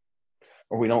then,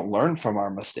 or we don't learn from our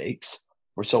mistakes.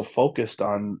 We're so focused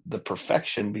on the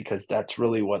perfection because that's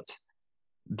really what's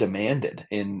demanded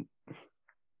in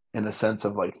a sense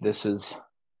of like, this is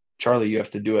Charlie, you have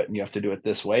to do it, and you have to do it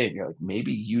this way. And you're like,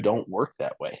 maybe you don't work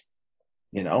that way,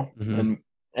 you know? Mm-hmm.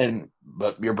 And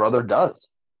but your brother does.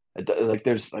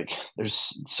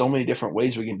 There's so many different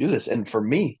ways we can do this. And for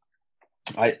me,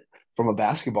 I from a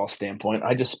basketball standpoint,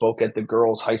 I just spoke at the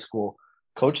girls high school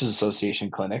coaches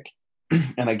association clinic,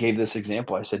 and I gave this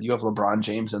example. I said, you have LeBron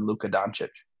James and Luka Doncic.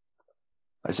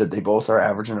 I said they both are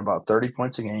averaging about 30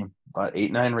 points a game, about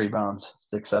 8, 9 rebounds,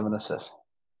 6, 7 assists.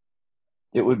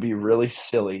 It would be really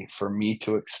silly for me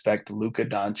to expect Luka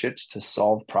Doncic to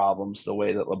solve problems the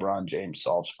way that LeBron James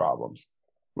solves problems.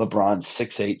 LeBron's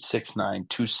 6'8", 6'9",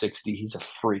 260. He's a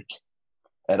freak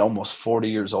at almost 40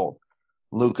 years old.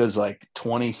 Luka's like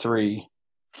 23,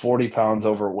 40 pounds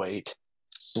overweight,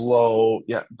 slow.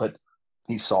 Yeah, but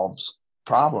he solves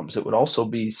problems. It would also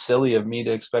be silly of me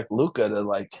to expect Luka to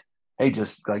like, hey,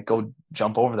 just like go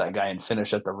jump over that guy and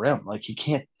finish at the rim. Like, he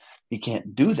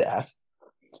can't do that.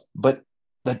 But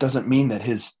that doesn't mean that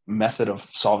his method of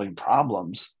solving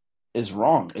problems is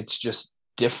wrong. It's just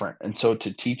different. And so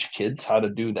to teach kids how to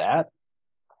do that,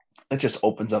 it just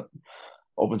opens up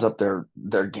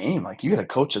their game. Like, you get a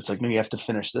coach that's like, no, you have to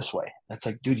finish this way. That's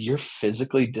like, dude, you're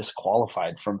physically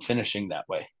disqualified from finishing that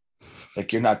way.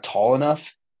 Like, you're not tall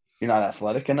enough, you're not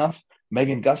athletic enough.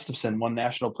 Megan Gustafson won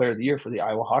National Player of the Year for the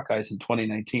Iowa Hawkeyes in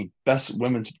 2019. Best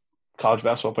women's college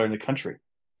basketball player in the country.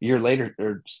 A year later,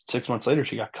 or 6 months later,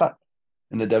 she got cut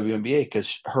in the WNBA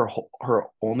because her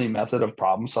only method of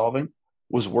problem solving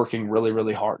was working really,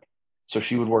 really hard. So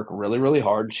she would work really, really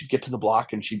hard. She'd get to the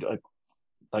block and she'd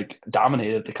like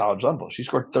dominated at the college level. She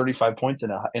scored 35 points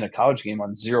in a college game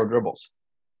on 0 dribbles.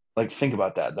 Like, think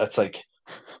about that. That's like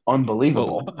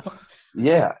unbelievable. Whoa.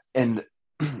 Yeah. And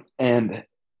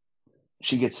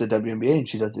she gets to WNBA and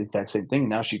she does the exact same thing.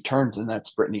 Now she turns, and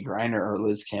that's Brittany Griner or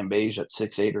Liz Cambage at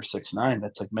 6'8" or 6'9".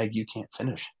 That's like, Meg, you can't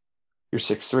finish. You're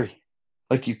 6'3".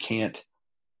 Like, you can't.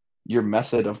 Your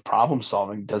method of problem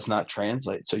solving does not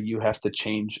translate. So you have to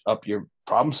change up your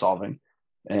problem solving.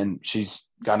 And she's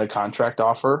got a contract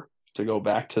offer to go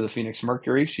back to the Phoenix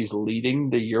Mercury. She's leading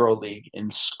the EuroLeague in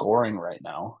scoring right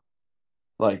now,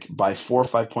 like by 4 or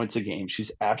 5 points a game.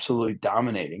 She's absolutely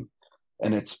dominating.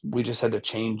 And we just had to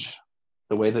change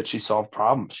the way that she solved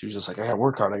problems. She was just like, I got to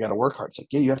work hard. I got to work hard. It's like,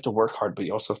 yeah, you have to work hard, but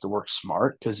you also have to work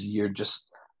smart, because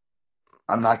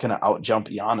I'm not going to out jump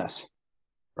Giannis.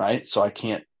 Right. So I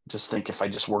can't just think if I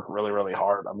just work really, really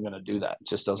hard, I'm going to do that. It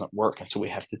just doesn't work. And so we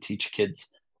have to teach kids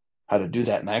how to do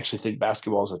that. And I actually think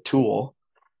basketball is a tool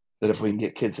that if we can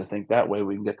get kids to think that way,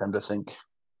 we can get them to think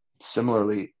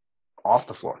similarly off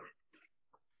the floor.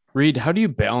 Reed, how do you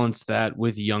balance that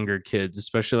with younger kids,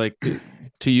 especially like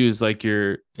to use like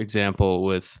your example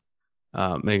with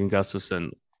Megan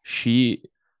Gustafson? She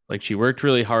worked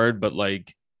really hard, but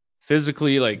like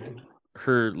physically, like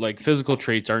her like physical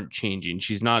traits aren't changing.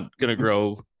 She's not gonna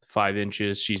grow 5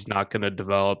 inches. She's not gonna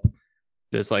develop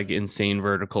this like insane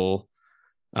vertical.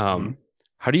 Mhm.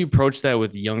 How do you approach that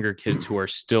with younger kids who are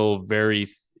still very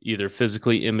either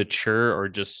physically immature or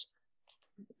just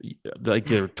like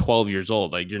they're 12 years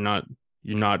old? Like you're not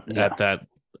Yeah.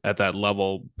 at that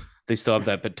level. They still have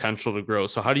that potential to grow.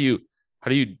 So how do you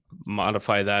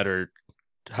modify that, or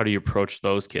how do you approach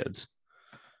those kids?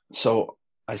 So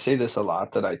I say this a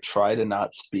lot, that I try to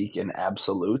not speak in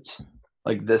absolutes.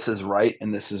 Like this is right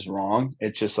and this is wrong.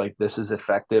 It's just like this is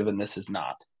effective and this is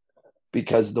not.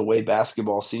 Because the way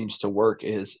basketball seems to work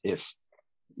is if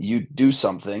you do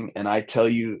something and I tell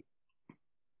you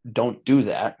don't do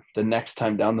that, the next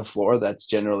time down the floor, that's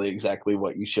generally exactly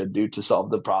what you should do to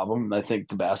solve the problem. And I think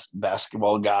the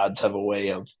basketball gods have a way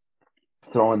of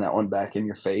throwing that one back in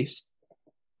your face.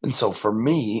 And so for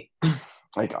me,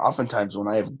 like oftentimes when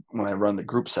I run the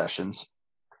group sessions,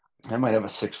 I might have a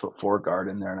 6'4" guard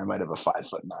in there and I might have a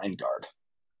 5'9" guard.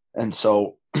 And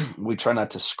so we try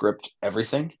not to script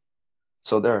everything.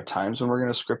 So there are times when we're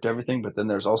going to script everything, but then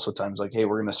there's also times like, hey,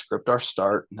 we're going to script our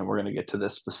start and then we're going to get to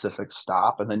this specific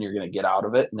stop and then you're going to get out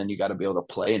of it and then you got to be able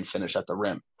to play and finish at the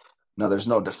rim. Now there's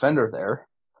no defender there,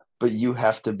 but you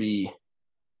have to be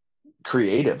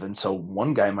creative. And so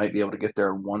one guy might be able to get there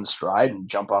in one stride and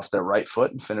jump off their right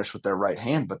foot and finish with their right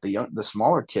hand, but the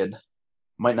smaller kid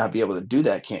might not be able to do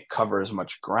that, can't cover as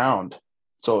much ground.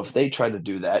 So if they try to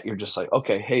do that, you're just like,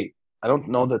 okay, hey, I don't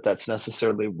know that that's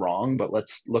necessarily wrong, but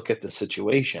let's look at the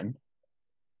situation.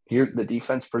 Here, the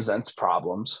defense presents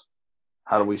problems.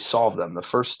 How do we solve them? The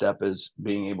first step is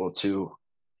being able to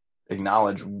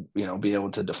acknowledge, being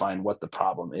able to define what the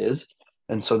problem is.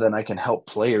 And so then I can help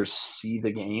players see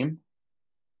the game.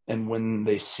 And when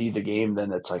they see the game,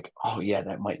 then it's like, oh, yeah,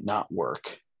 that might not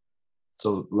work.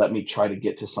 So let me try to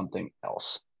get to something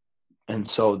else. And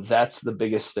so that's the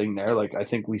biggest thing there. Like, I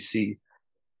think we see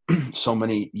so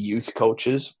many youth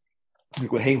coaches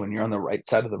like, well, hey, when you're on the right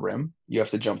side of the rim, you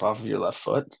have to jump off of your left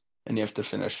foot and you have to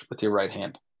finish with your right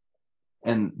hand.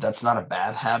 And that's not a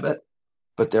bad habit,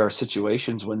 but there are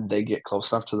situations when they get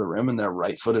close enough to the rim and their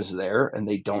right foot is there and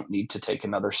they don't need to take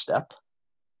another step.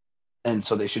 And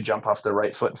so they should jump off their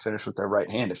right foot and finish with their right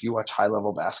hand. If you watch high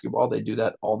level basketball, they do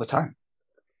that all the time.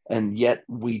 And yet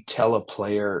we tell a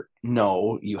player,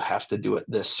 no, you have to do it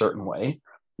this certain way.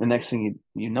 The next thing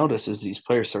you notice is these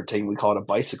players start taking, we call it a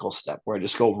bicycle step, where I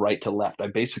just go right to left. I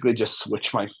basically just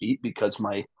switch my feet because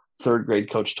my third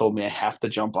grade coach told me I have to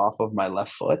jump off of my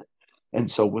left foot.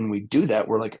 And so when we do that,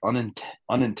 we're like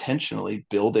unintentionally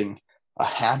building a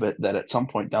habit that at some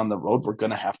point down the road, we're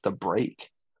going to have to break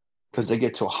because they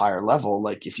get to a higher level.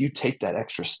 Like if you take that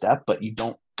extra step, but you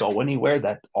don't go anywhere,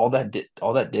 that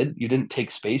did, you didn't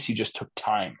take space, you just took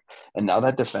time. And now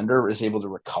that defender is able to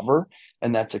recover,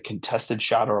 and that's a contested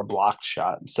shot or a blocked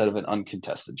shot instead of an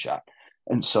uncontested shot.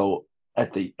 And so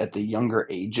at the younger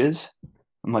ages,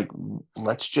 I'm like,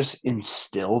 let's just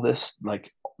instill this,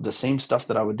 like the same stuff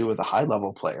that I would do with a high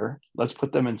level player. Let's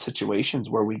put them in situations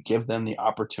where we give them the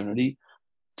opportunity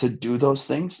to do those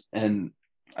things. And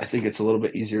I think it's a little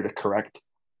bit easier to correct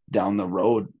down the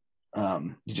road.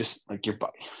 You just like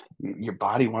your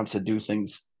body wants to do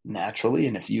things naturally.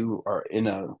 And if you are in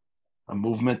a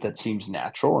movement that seems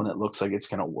natural and it looks like it's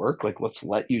going to work, like let's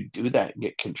let you do that and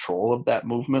get control of that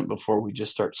movement before we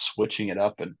just start switching it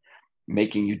up and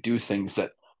making you do things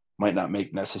that might not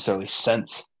make necessarily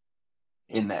sense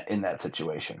in that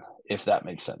situation, if that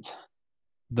makes sense.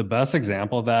 The best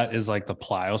example of that is like the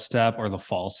plyo step or the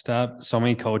false step. So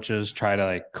many coaches try to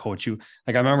like coach you.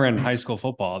 Like I remember in high school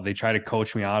football, they try to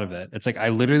coach me out of it. It's like I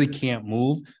literally can't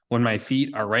move when my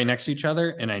feet are right next to each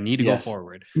other and I need to go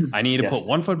forward. I need to put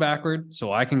one foot backward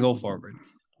so I can go forward.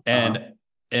 And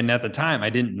at the time I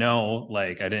didn't know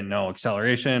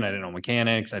acceleration, I didn't know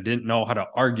mechanics, I didn't know how to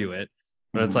argue it.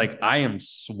 But it's like I am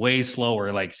way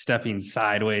slower, like stepping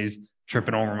sideways,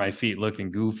 tripping over my feet,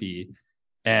 looking goofy.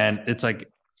 And it's like,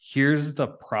 here's the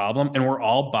problem. And we're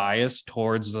all biased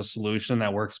towards the solution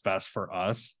that works best for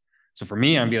us. So for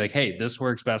me, I'm be like, hey, this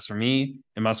works best for me.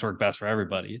 It must work best for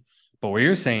everybody. But what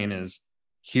you're saying is,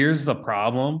 here's the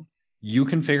problem. You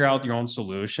can figure out your own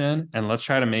solution and let's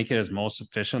try to make it as most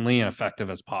efficiently and effective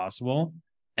as possible.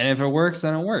 And if it works,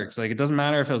 then it works. Like, it doesn't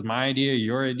matter if it was my idea,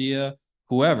 your idea,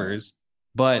 whoever's,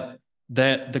 but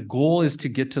that the goal is to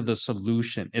get to the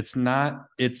solution. It's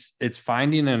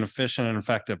finding an efficient and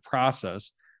effective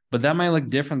process. But that might look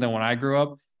different than when I grew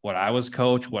up, what I was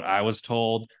coached, what I was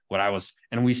told,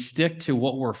 and we stick to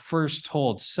what we're first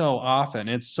told so often.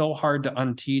 It's so hard to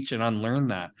unteach and unlearn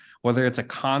that, whether it's a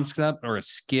concept or a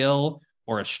skill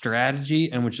or a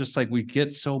strategy. And it's just like, we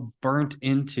get so burnt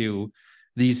into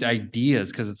these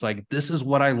ideas because it's like, this is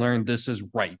what I learned, this is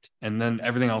right. And then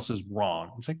everything else is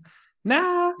wrong. It's like,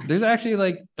 Nah, there's actually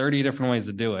like 30 different ways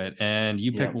to do it. And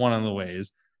you pick Yeah. one of the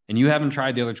ways and you haven't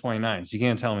tried the other 29. So you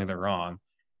can't tell me they're wrong.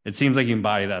 It seems like you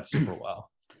embody that super well.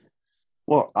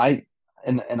 Well,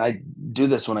 and I do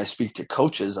this when I speak to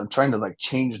coaches. I'm trying to like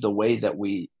change the way that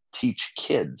we teach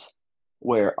kids,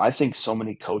 where I think so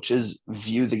many coaches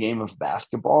view the game of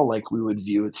basketball like we would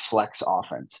view flex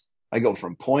offense. I go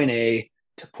from point A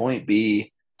to point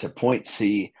B to point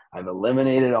C. I've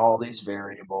eliminated all these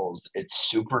variables. It's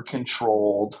super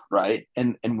controlled, right?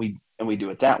 And we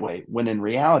do it that way. When in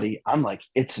reality, I'm like,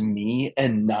 it's me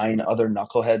and 9 other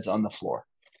knuckleheads on the floor.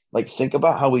 Like, think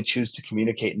about how we choose to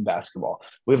communicate in basketball.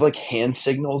 We have like hand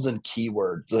signals and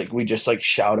keywords. Like, we just like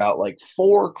shout out like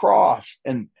 4 cross,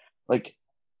 and like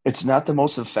it's not the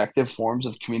most effective forms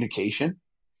of communication,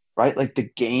 right? Like, the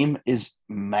game is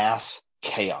mass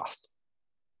chaos.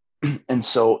 And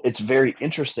so it's very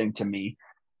interesting to me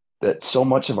that so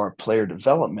much of our player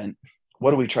development,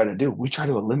 what do we try to do? We try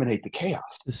to eliminate the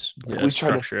chaos. Like, we try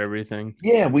to, Structure everything.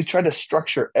 yeah, we try to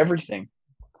structure everything.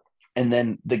 And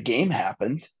then the game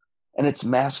happens and it's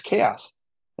mass chaos.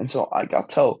 And so I'll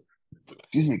tell,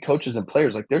 excuse me, coaches and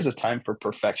players, like, there's a time for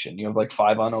perfection. You have like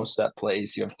 5-on-0 set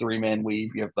plays, you have 3-man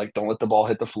weave, you have like, don't let the ball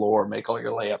hit the floor, make all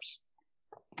your layups.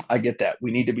 I get that.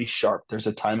 We need to be sharp. There's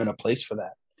a time and a place for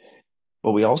that.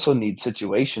 But we also need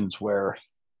situations where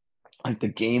like the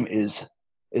game is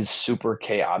super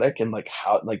chaotic, and like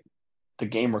how like the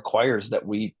game requires that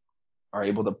we are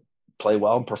able to play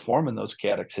well and perform in those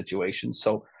chaotic situations.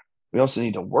 So we also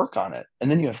need to work on it. And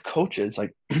then you have coaches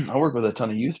like I work with a ton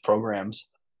of youth programs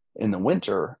in the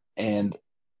winter, and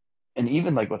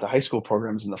even like with the high school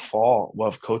programs in the fall, we'll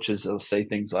have coaches that'll say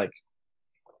things like,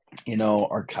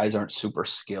 our guys aren't super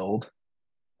skilled,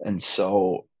 and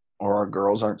so or our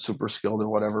girls aren't super skilled, or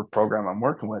whatever program I'm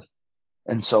working with.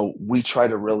 And so we try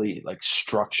to really like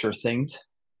structure things.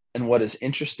 And what is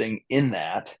interesting in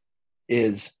that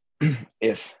is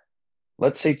if,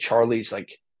 let's say, Charlie's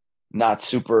like not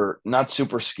super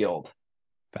skilled.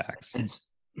 Facts.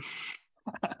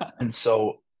 And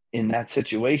so in that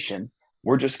situation,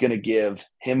 we're just going to give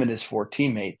him and his 4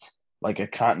 teammates like a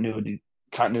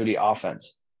continuity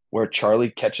offense where Charlie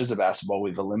catches a basketball.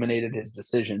 We've eliminated his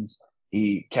decisions.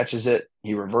 He catches it,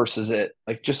 he reverses it,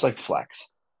 like just like flex.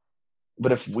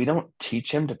 But if we don't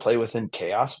teach him to play within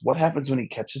chaos, what happens when he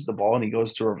catches the ball and he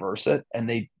goes to reverse it and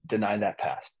they deny that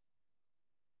pass?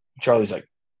 Charlie's like,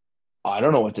 I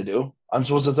don't know what to do. I'm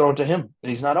supposed to throw it to him and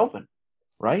he's not open.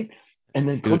 Right. And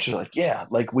then coaches are like, yeah,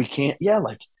 like we can't, yeah,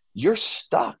 like you're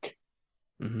stuck.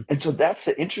 Mm-hmm. And so that's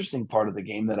the interesting part of the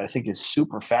game that I think is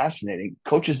super fascinating.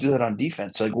 Coaches do that on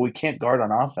defense. So like, well, we can't guard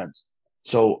on offense.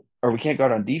 So, or we can't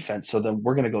guard on defense. So then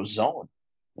we're going to go zone.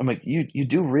 I'm like, you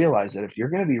do realize that if you're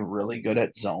going to be really good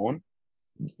at zone,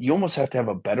 you almost have to have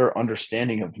a better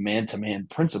understanding of man-to-man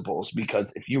principles,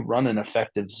 because if you run an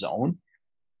effective zone,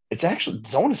 it's actually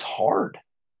zone is hard.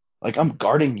 Like, I'm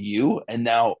guarding you, and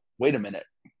now wait a minute,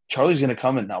 Charlie's going to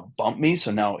come and now bump me,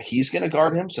 so now he's going to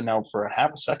guard him. So now for a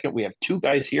half a second, we have 2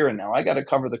 guys here, and now I got to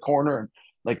cover the corner, and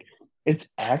like it's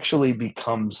actually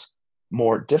becomes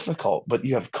more difficult. But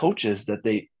you have coaches that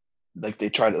they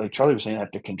try to, like Charlie was saying,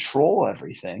 have to control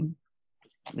everything.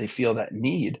 They feel that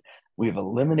need. We've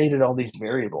eliminated all these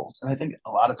variables. And I think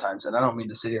a lot of times, and I don't mean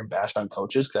to sit here and bash on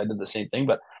coaches because I did the same thing,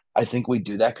 but I think we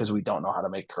do that because we don't know how to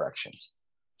make corrections.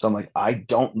 So I'm like, I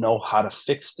don't know how to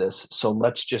fix this. So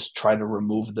let's just try to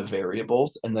remove the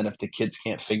variables. And then if the kids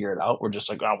can't figure it out, we're just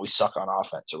like, oh, we suck on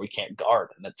offense or we can't guard.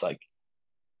 And it's like,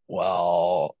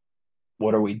 well,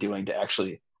 what are we doing to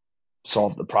actually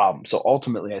solve the problem? So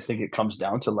ultimately, I think it comes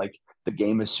down to like the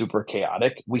game is super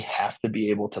chaotic. We have to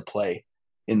be able to play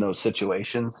in those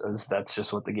situations, as that's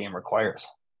just what the game requires.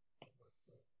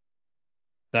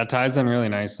 That ties in really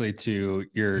nicely to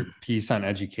your piece on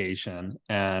education.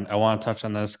 And I want to touch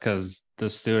on this because the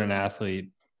student athlete,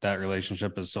 that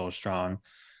relationship is so strong.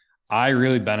 I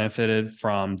really benefited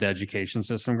from the education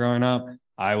system growing up.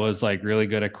 I was like really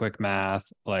good at quick math.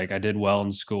 Like I did well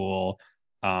in school.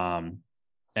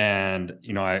 And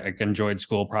I enjoyed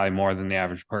school probably more than the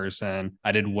average person.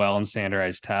 I did well in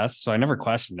standardized tests. So I never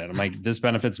questioned it. I'm like, this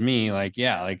benefits me. Like,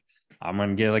 yeah, like I'm going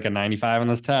to get like a 95 on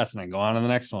this test and I go on to the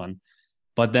next one.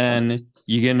 But then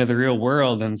you get into the real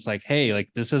world and it's like, hey, like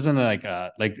this isn't like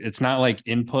it's not like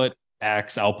input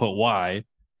X, output Y.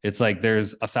 It's like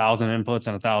there's 1,000 inputs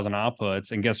and 1,000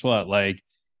 outputs. And guess what? Like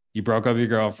you broke up with your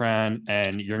girlfriend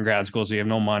and you're in grad school, so you have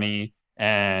no money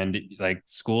and like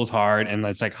school's hard. And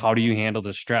it's like, how do you handle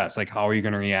the stress? Like, how are you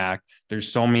going to react?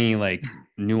 There's so many like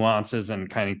nuances and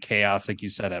kind of chaos, like you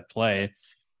said, at play.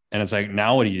 And it's like,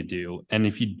 now what do you do? And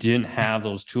if you didn't have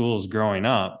those tools growing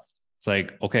up, it's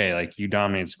like, okay, like you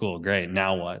dominate school. Great.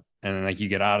 Now what? And then like you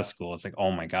get out of school, it's like,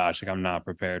 oh my gosh, like I'm not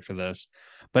prepared for this.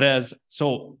 But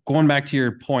so going back to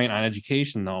your point on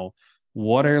education though,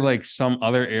 what are like some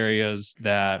other areas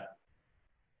that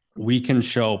we can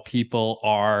show people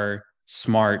are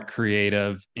smart,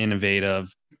 creative,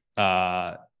 innovative,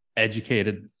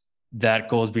 educated, that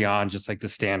goes beyond just like the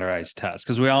standardized tests?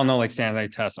 Because we all know like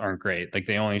standardized tests aren't great. Like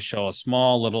they only show a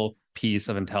small little piece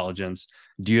of intelligence.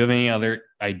 Do you have any other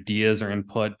ideas or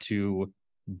input to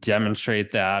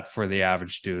demonstrate that for the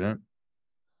average student?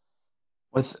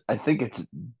 I think it's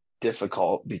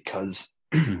difficult because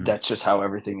Mm-hmm. that's just how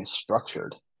everything is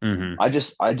structured. Mm-hmm. I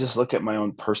just look at my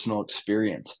own personal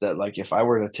experience that like if I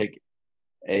were to take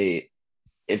a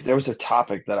if there was a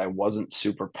topic that I wasn't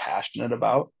super passionate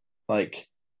about, like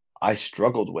I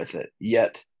struggled with it.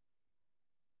 Yet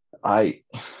I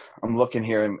I'm looking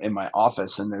here in my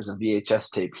office and there's a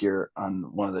VHS tape here on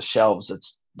one of the shelves.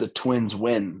 It's the Twins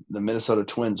win. The Minnesota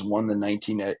Twins won the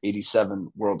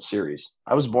 1987 World Series.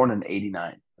 I was born in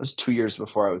 89. It was 2 years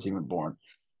before I was even born.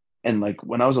 And like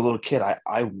when I was a little kid,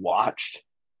 I watched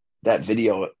that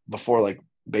video before like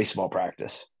baseball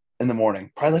practice in the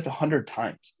morning, probably like 100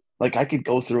 times. Like I could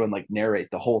go through and like narrate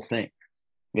the whole thing,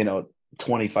 you know,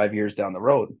 25 years down the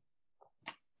road.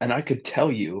 And I could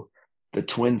tell you the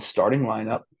Twins starting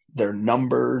lineup, their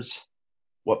numbers,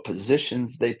 what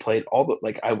positions they played, all the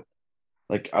like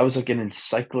I was like an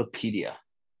encyclopedia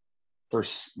for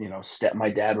step. My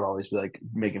dad would always be like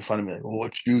making fun of me, like, well,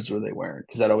 what shoes were they wearing?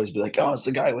 Because I'd always be like, oh, it's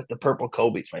the guy with the purple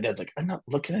Kobe's. My dad's like, I'm not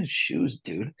looking at his shoes,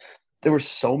 dude. There were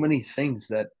so many things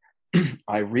that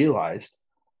I realized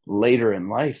later in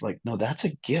life, like, no, that's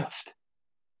a gift.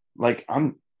 Like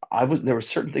there were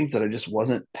certain things that I just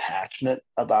wasn't passionate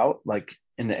about, like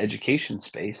in the education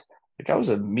space. Like I was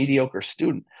a mediocre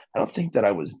student. I don't think that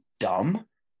I was dumb,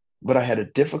 but I had a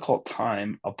difficult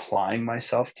time applying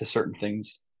myself to certain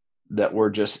things that were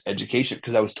just education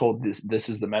because I was told this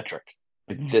is the metric.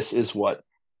 Like this is what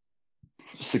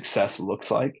success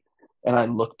looks like. And I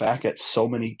look back at so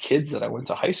many kids that I went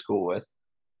to high school with,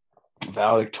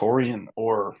 valedictorian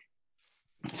or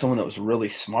someone that was really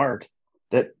smart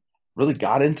that really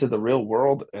got into the real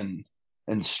world and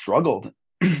struggled.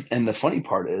 And the funny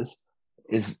part is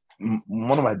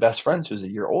one of my best friends who's a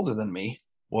year older than me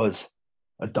was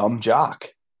a dumb jock.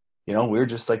 We were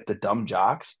just like the dumb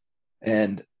jocks.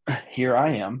 And here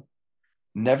I am.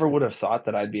 Never would have thought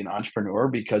that I'd be an entrepreneur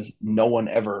because no one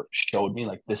ever showed me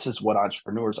like this is what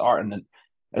entrepreneurs are. And then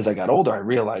as I got older, I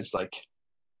realized like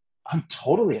I'm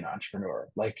totally an entrepreneur.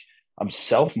 Like I'm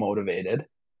self-motivated.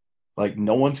 Like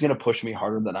no one's going to push me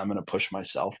harder than I'm going to push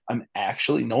myself.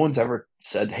 No one's ever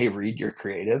said, "Hey, Reed, you're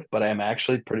creative," but I am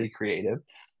actually pretty creative.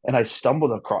 And I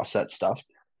stumbled across that stuff.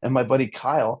 And my buddy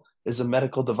Kyle is a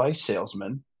medical device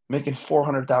salesman making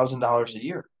 $400,000 a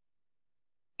year.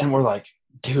 And we're like,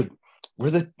 dude, we're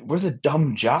the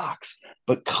dumb jocks.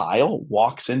 But Kyle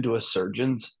walks into a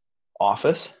surgeon's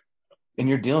office and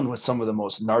you're dealing with some of the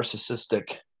most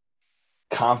narcissistic,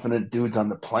 confident dudes on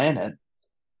the planet.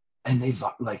 And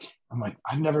I'm like,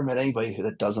 I've never met anybody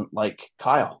that doesn't like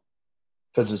Kyle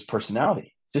because of his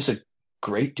personality. Just a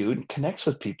great dude and connects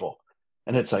with people.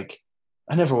 And it's like,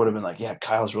 I never would have been like, yeah,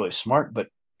 Kyle's really smart, but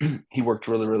he worked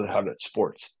really, really hard at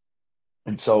sports.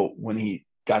 And so when he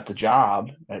got the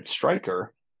job at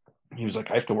Stryker, he was like,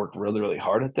 I have to work really, really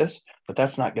hard at this, but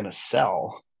that's not going to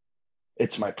sell.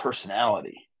 It's my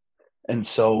personality. And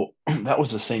so that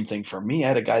was the same thing for me. I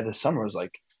had a guy this summer who was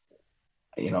like,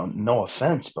 no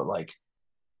offense, but like,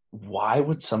 why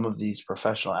would some of these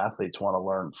professional athletes want to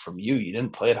learn from you? You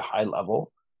didn't play at a high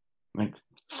level. Like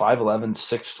 5'11",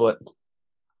 6 foot,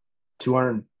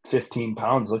 215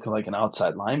 pounds, looking like an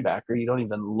outside linebacker. You don't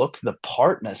even look the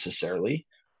part necessarily.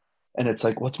 And it's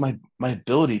like, what's my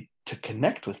ability to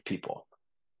connect with people?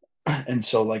 And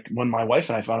so like when my wife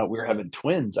and I found out we were having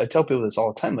twins, I tell people this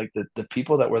all the time. Like the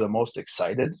people that were the most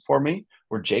excited for me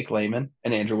were Jake Layman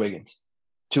and Andrew Wiggins,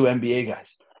 two NBA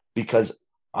guys, because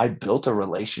I built a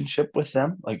relationship with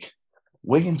them. Like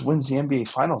Wiggins wins the NBA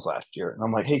finals last year. And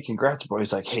I'm like, hey, congrats, bro.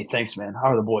 He's like, hey, thanks, man.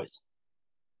 How are the boys?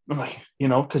 I'm like,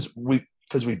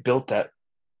 because we built that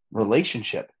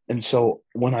relationship. And so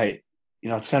when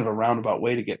it's kind of a roundabout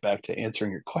way to get back to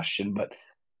answering your question, but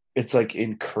it's like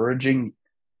encouraging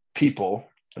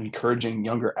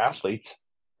younger athletes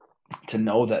to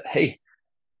know that, hey,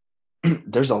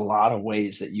 there's a lot of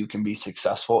ways that you can be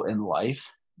successful in life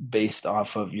based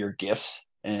off of your gifts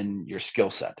and your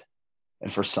skill set.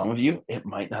 And for some of you, it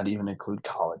might not even include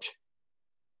college.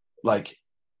 Like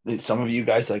some of you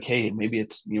guys, like, hey, maybe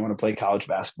it's you want to play college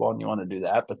basketball and you want to do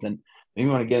that, but then maybe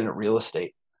you want to get into real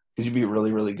estate because you'd be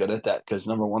really, really good at that. Because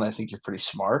number one, I think you're pretty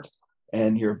smart.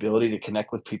 and your ability to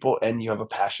connect with people, and you have a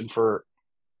passion for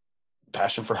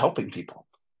helping people,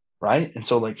 right? And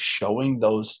so like showing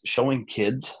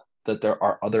kids that there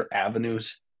are other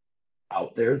avenues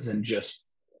out there than just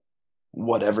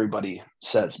what everybody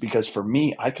says. Because for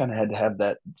me, I kind of had to have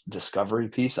that discovery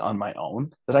piece on my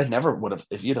own that I never would have.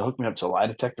 If you'd have hooked me up to a lie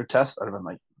detector test, I'd have been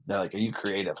like, they're like, are you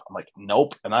creative? I'm like,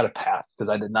 nope. And I'd have passed because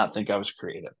I did not think I was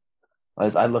creative.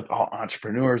 I look, all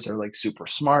entrepreneurs, they're like super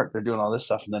smart, they're doing all this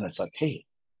stuff, and then it's like, hey,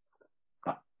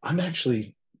 I'm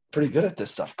actually pretty good at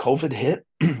this stuff. COVID hit,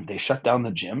 they shut down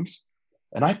the gyms,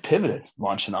 and I pivoted,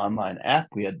 launched an online app.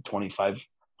 We had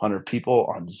 2,500 people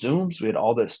on Zooms. We had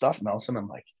all this stuff, and all of a sudden I'm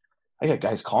like, I got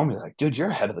guys calling me like, dude, you're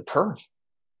ahead of the curve.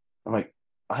 I'm like,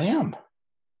 I am.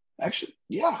 Actually,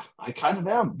 yeah, I kind of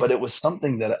am. But it was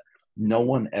something that no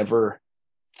one ever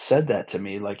said that to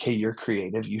me, like, hey, you're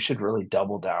creative, you should really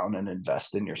double down and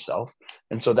invest in yourself.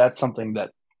 And so that's something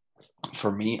that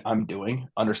for me I'm doing,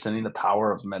 understanding the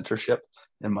power of mentorship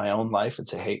in my own life, and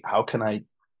say, hey, how can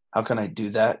I do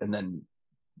that, and then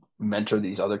mentor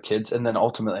these other kids. And then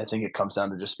ultimately I think it comes down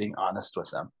to just being honest with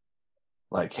them,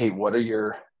 like, hey, what are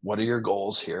your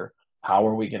goals here, how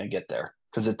are we going to get there?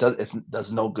 Because it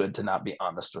does no good to not be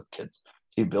honest with kids.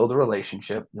 You build a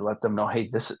relationship, you let them know, hey,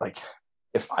 this is like,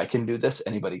 if I can do this,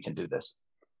 anybody can do this,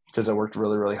 because I worked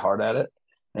really, really hard at it.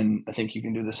 And I think you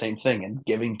can do the same thing, and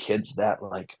giving kids that,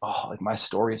 like, oh, like my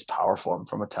story is powerful. I'm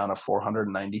from a town of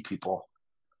 490 people,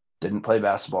 didn't play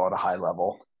basketball at a high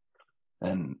level,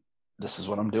 and this is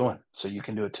what I'm doing. So you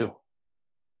can do it too.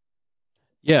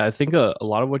 Yeah, I think a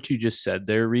lot of what you just said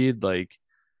there, Reed, like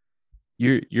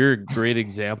you're a great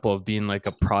example of being like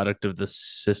a product of the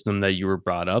system that you were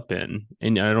brought up in.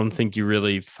 And I don't think you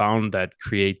really found that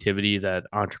creativity, that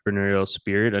entrepreneurial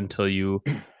spirit until you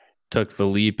took the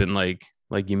leap and like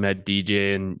you met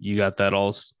DJ and you got that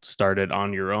all started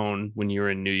on your own when you were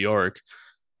in New York.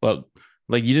 But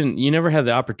like you never had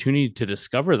the opportunity to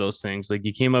discover those things. Like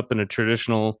you came up in a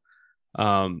traditional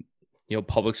um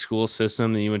public school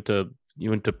system, and you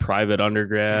went to private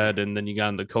undergrad, and then you got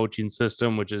in the coaching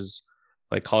system, which is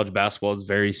like college basketball is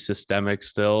very systemic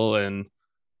still. And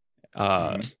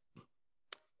uh Mm-hmm.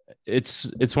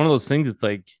 it's one of those things. It's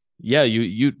like, yeah,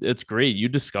 you it's great you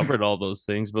discovered all those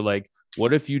things, but like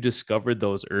what if you discovered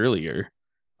those earlier?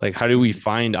 Like how do we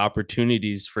find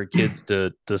opportunities for kids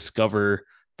to discover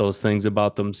those things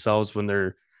about themselves when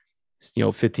they're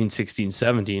 15, 16,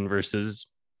 17 versus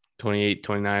 28,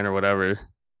 29, or whatever?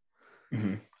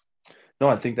 Mm-hmm. No,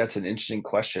 I think that's an interesting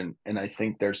question. And I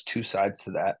think there's two sides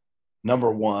to that.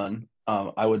 Number one,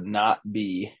 I would not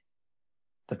be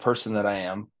the person that I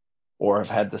am or have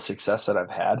had the success that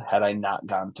I've had I not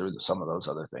gone through some of those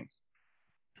other things.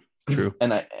 True.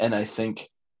 And I think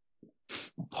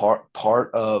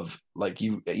part of, like,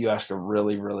 you ask a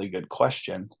really, really good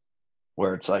question,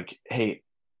 where it's like, hey,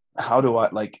 how do I,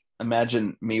 like,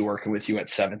 imagine me working with you at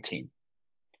 17.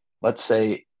 Let's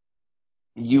say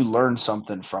you learn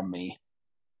something from me,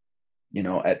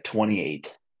 at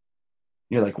 28.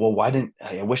 You're like, well, why didn't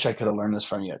I wish I could have learned this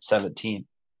from you at 17?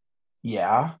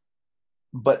 Yeah,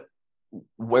 but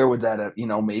where would that have,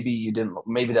 maybe you didn't,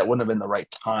 maybe that wouldn't have been the right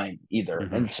time either.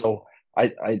 Mm-hmm. And so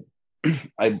I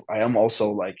I am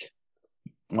also like,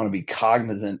 want to be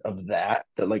cognizant of that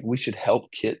like we should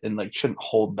help kid, and like shouldn't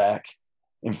hold back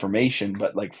information.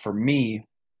 But like for me,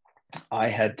 I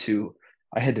had to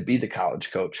I had to be the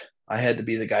college coach. I had to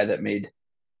be the guy that made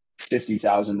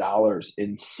 $50,000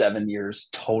 in 7 years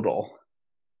total,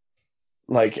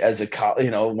 like as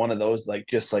one of those, like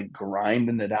just like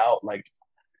grinding it out. Like,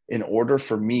 in order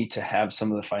for me to have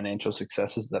some of the financial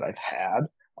successes that I've had,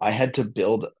 I had to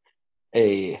build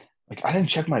like, I didn't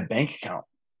check my bank account.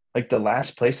 Like the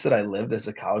last place that I lived as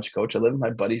a college coach, I lived in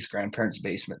my buddy's grandparents'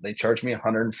 basement. They charged me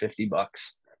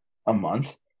 $150 a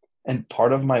month. And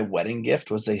part of my wedding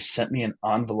gift was they sent me an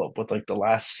envelope with like the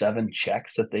last 7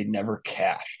 checks that they never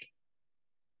cashed.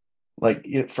 Like,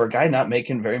 for a guy not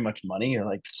making very much money, you're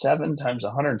like, 7 times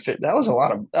 150. That was a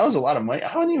lot of money.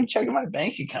 I wasn't even checking my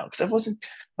bank account because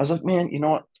I was like, man, you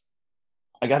know what?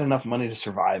 I got enough money to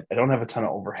survive. I don't have a ton of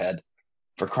overhead.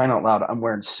 For crying out loud, I'm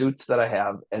wearing suits that I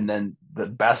have, and then the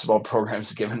basketball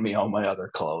program's giving me all my other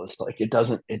clothes. Like, it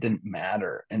didn't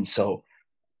matter. And so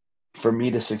for me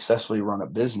to successfully run a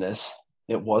business,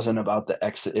 it wasn't about the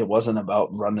exit. It wasn't about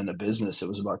running a business. It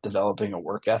was about developing a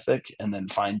work ethic and then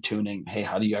fine tuning. Hey,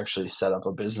 how do you actually set up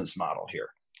a business model here?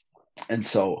 And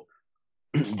so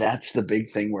that's the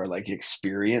big thing, where like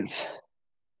experience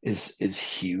is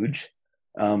huge.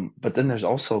 But then there's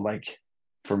also, like,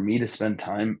 for me to spend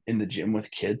time in the gym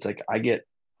with kids, like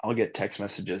I'll get text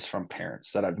messages from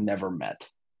parents that I've never met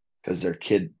because their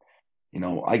kid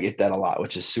I get that a lot,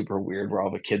 which is super weird, where I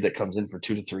have a kid that comes in for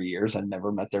 2 to 3 years. I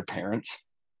never met their parents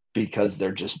because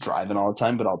they're just driving all the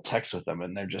time, but I'll text with them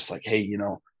and they're just like, hey,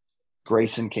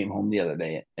 Grayson came home the other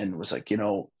day and was like,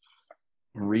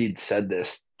 Reed said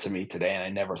this to me today and I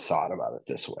never thought about it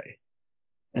this way.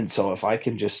 And so if I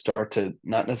can just start to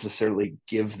not necessarily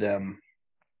give them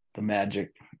the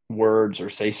magic words or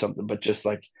say something, but just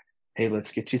like, hey,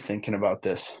 let's get you thinking about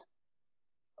this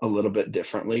a little bit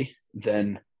differently,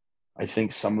 then I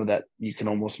think some of that you can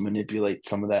almost manipulate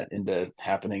some of that into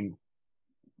happening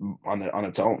on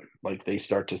its own. Like they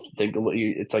start to think a little.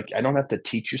 It's like I don't have to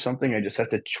teach you something. I just have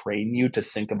to train you to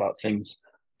think about things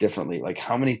differently. Like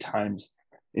how many times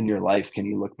in your life can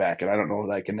you look back? And I don't know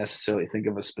that I can necessarily think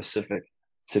of a specific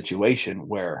situation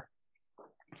where,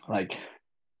 like,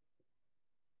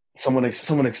 someone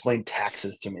explained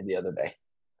taxes to me the other day,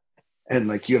 and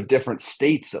like you have different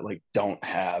states that like don't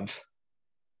have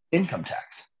income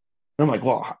tax. And I'm like,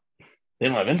 well, they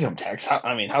don't have income tax.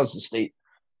 How's the state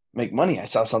make money? I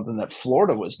saw something that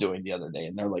Florida was doing the other day,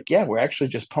 and they're like, yeah, we're actually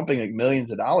just pumping like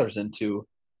millions of dollars into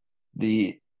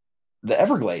the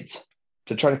Everglades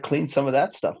to try to clean some of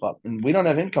that stuff up. And we don't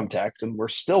have income tax and we're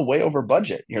still way over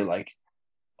budget. You're like,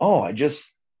 oh,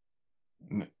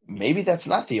 maybe that's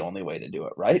not the only way to do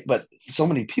it, right? But so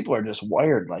many people are just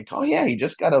wired like, oh yeah, you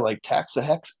just gotta like tax the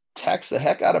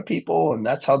heck out of people, and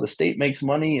that's how the state makes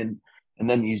money. And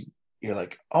then you're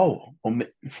like, oh, well,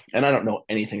 and I don't know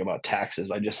anything about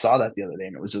taxes. I just saw that the other day,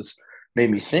 and it was just made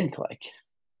me think like,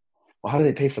 well, how do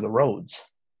they pay for the roads?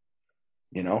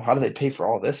 How do they pay for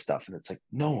all this stuff? And it's like,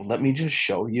 no, let me just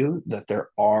show you that there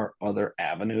are other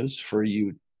avenues for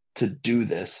you to do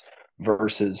this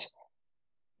versus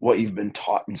what you've been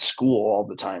taught in school all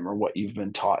the time or what you've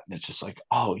been taught. And it's just like,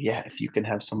 oh yeah, if you can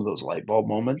have some of those light bulb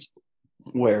moments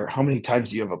where how many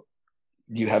times do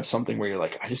you have something where you're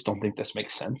like, I just don't think this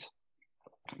makes sense,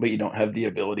 but you don't have the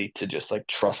ability to just like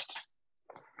trust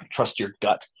your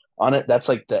gut on it. That's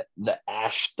like the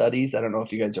ASH studies. I don't know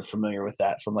if you guys are familiar with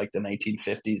that from like the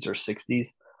 1950s or 60s,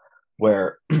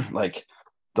 where like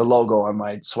the logo on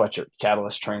my sweatshirt,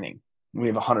 Catalyst Training. We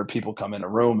have 100 people come in a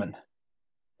room,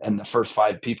 and the first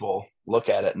 5 people look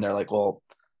at it and they're like, well,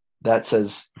 that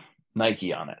says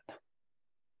Nike on it.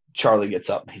 Charlie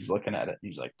gets up and he's looking at it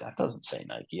and he's like, that doesn't say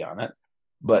Nike on it.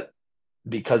 But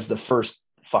because the first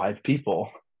 5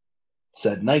 people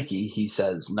said Nike, he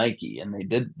says Nike. And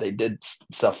they did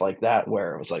stuff like that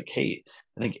where it was like, hey,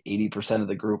 I think 80% of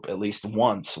the group at least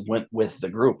once went with the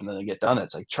group, and then they get done.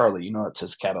 It's like, Charlie, it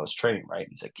says Catalyst Training, right?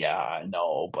 He's like, yeah, I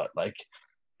know, but like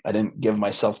I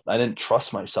didn't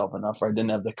trust myself enough, or I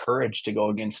didn't have the courage to go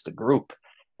against the group.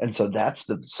 And so that's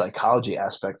the psychology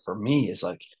aspect for me, is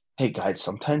like, hey guys,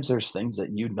 sometimes there's things that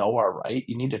are right.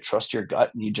 You need to trust your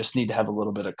gut, and you just need to have a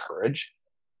little bit of courage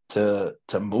to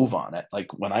move on it. Like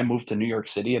when I moved to New York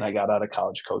City and I got out of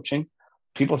college coaching,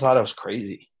 people thought I was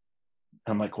crazy.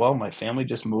 And I'm like, well, my family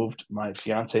just moved. My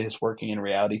fiance is working in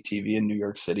reality TV in New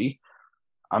York City.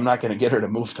 I'm not going to get her to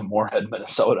move to Moorhead,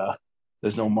 Minnesota.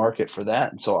 There's no market for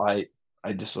that. And so I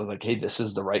just was like, hey, this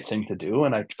is the right thing to do.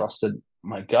 And I trusted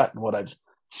my gut. And what I've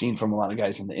seen from a lot of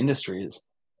guys in the industry is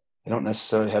they don't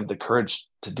necessarily have the courage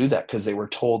to do that because they were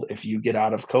told if you get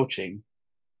out of coaching,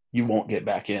 you won't get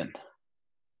back in.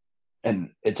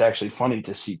 And it's actually funny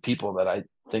to see people that I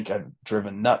think I've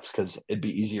driven nuts, because it'd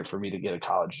be easier for me to get a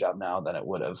college job now than it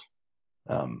would have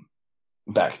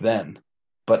back then.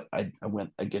 But I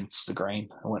went against the grain.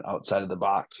 I went outside of the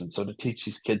box. And so to teach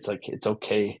these kids, like, it's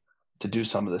okay to do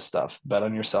some of this stuff, bet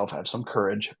on yourself, have some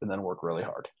courage, and then work really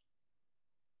hard.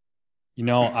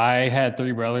 I had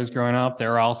 3 brothers growing up. They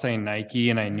were all saying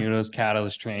Nike, and I knew it was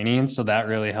Catalyst Training. So that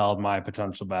really held my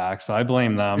potential back. So I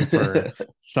blame them for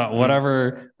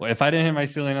whatever. If I didn't hit my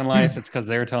ceiling in life, it's because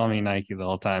they were telling me Nike the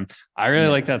whole time. I really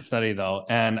like that study though.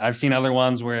 And I've seen other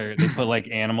ones where they put like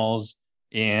animals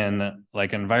in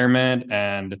like environment,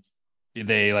 and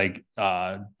they like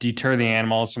deter the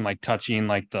animals from like touching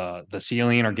like the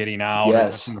ceiling or getting out or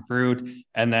touching the fruit.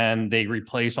 And then they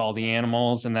replace all the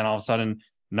animals, and then all of a sudden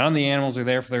none of the animals are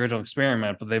there for the original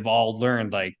experiment, but they've all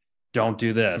learned like, don't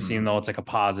do this, even though it's like a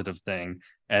positive thing.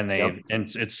 And and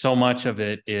it's so much of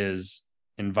it is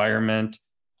environment,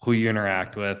 who you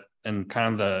interact with, and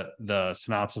kind of the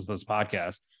synopsis of this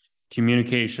podcast: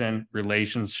 communication,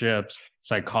 relationships,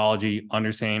 psychology,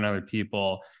 understanding other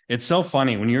people. It's so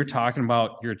funny when you're talking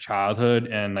about your childhood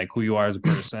and like who you are as a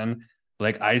person.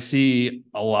 Like I see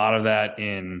a lot of that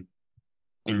in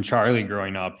Charlie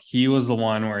growing up. He was the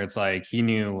one where it's like he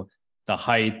knew the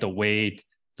height, the weight,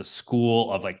 the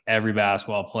school of like every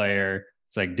basketball player.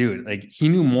 It's like, dude, like he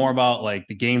knew more about like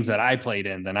the games that I played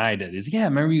in than I did. Is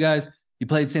remember you guys you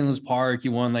played St. Louis Park,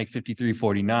 you won like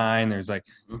 53-49. There's like,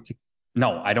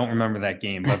 no, I don't remember that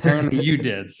game, but apparently you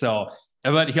did. So,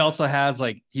 but he also has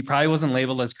like, he probably wasn't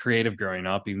labeled as creative growing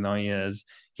up, even though he is.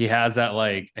 He has that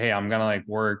like, hey, I'm gonna like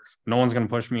work. No one's gonna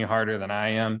push me harder than I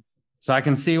am. So I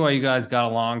can see why you guys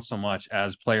got along so much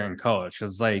as player and coach.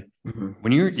 It's like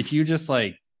when if you just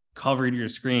like covered your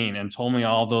screen and told me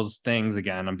all those things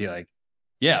again, I'd be like,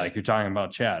 yeah, like you're talking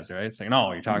about Chaz, right? It's like,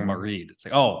 no, you're talking about Reed. It's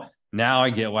like, oh, now I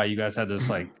get why you guys had this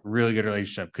like really good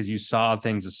relationship because you saw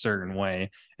things a certain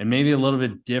way and maybe a little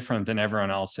bit different than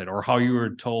everyone else did, or how you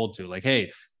were told to, like,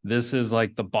 hey, this is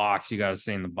like the box, you got to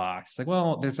stay in the box. It's like,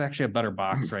 well, there's actually a better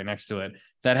box right next to it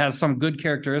that has some good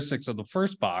characteristics of the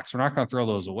first box. We're not going to throw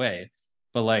those away,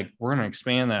 but like we're going to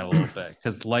expand that a little bit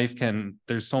because life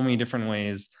there's so many different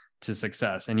ways to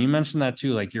success. And you mentioned that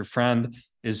too, like your friend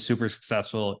is super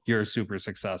successful, you're super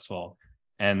successful.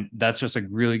 And that's just a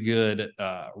really good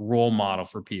role model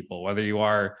for people, whether you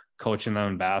are coaching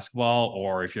them in basketball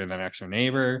or if you're the next door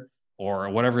neighbor or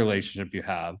whatever relationship you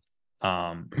have.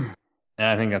 And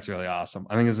I think that's really awesome.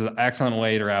 I think this is an excellent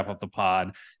way to wrap up the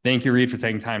pod. Thank you, Reed, for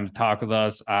taking time to talk with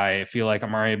us. I feel like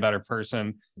I'm already a better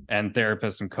person and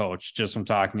therapist and coach just from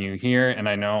talking to you here. And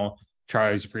I know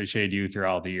Charlie's appreciated you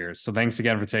throughout the years. So thanks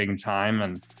again for taking time.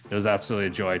 And it was absolutely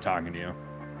a joy talking to you.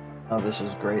 Oh, this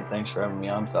is great. Thanks for having me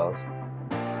on, fellas.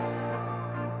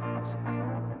 Awesome.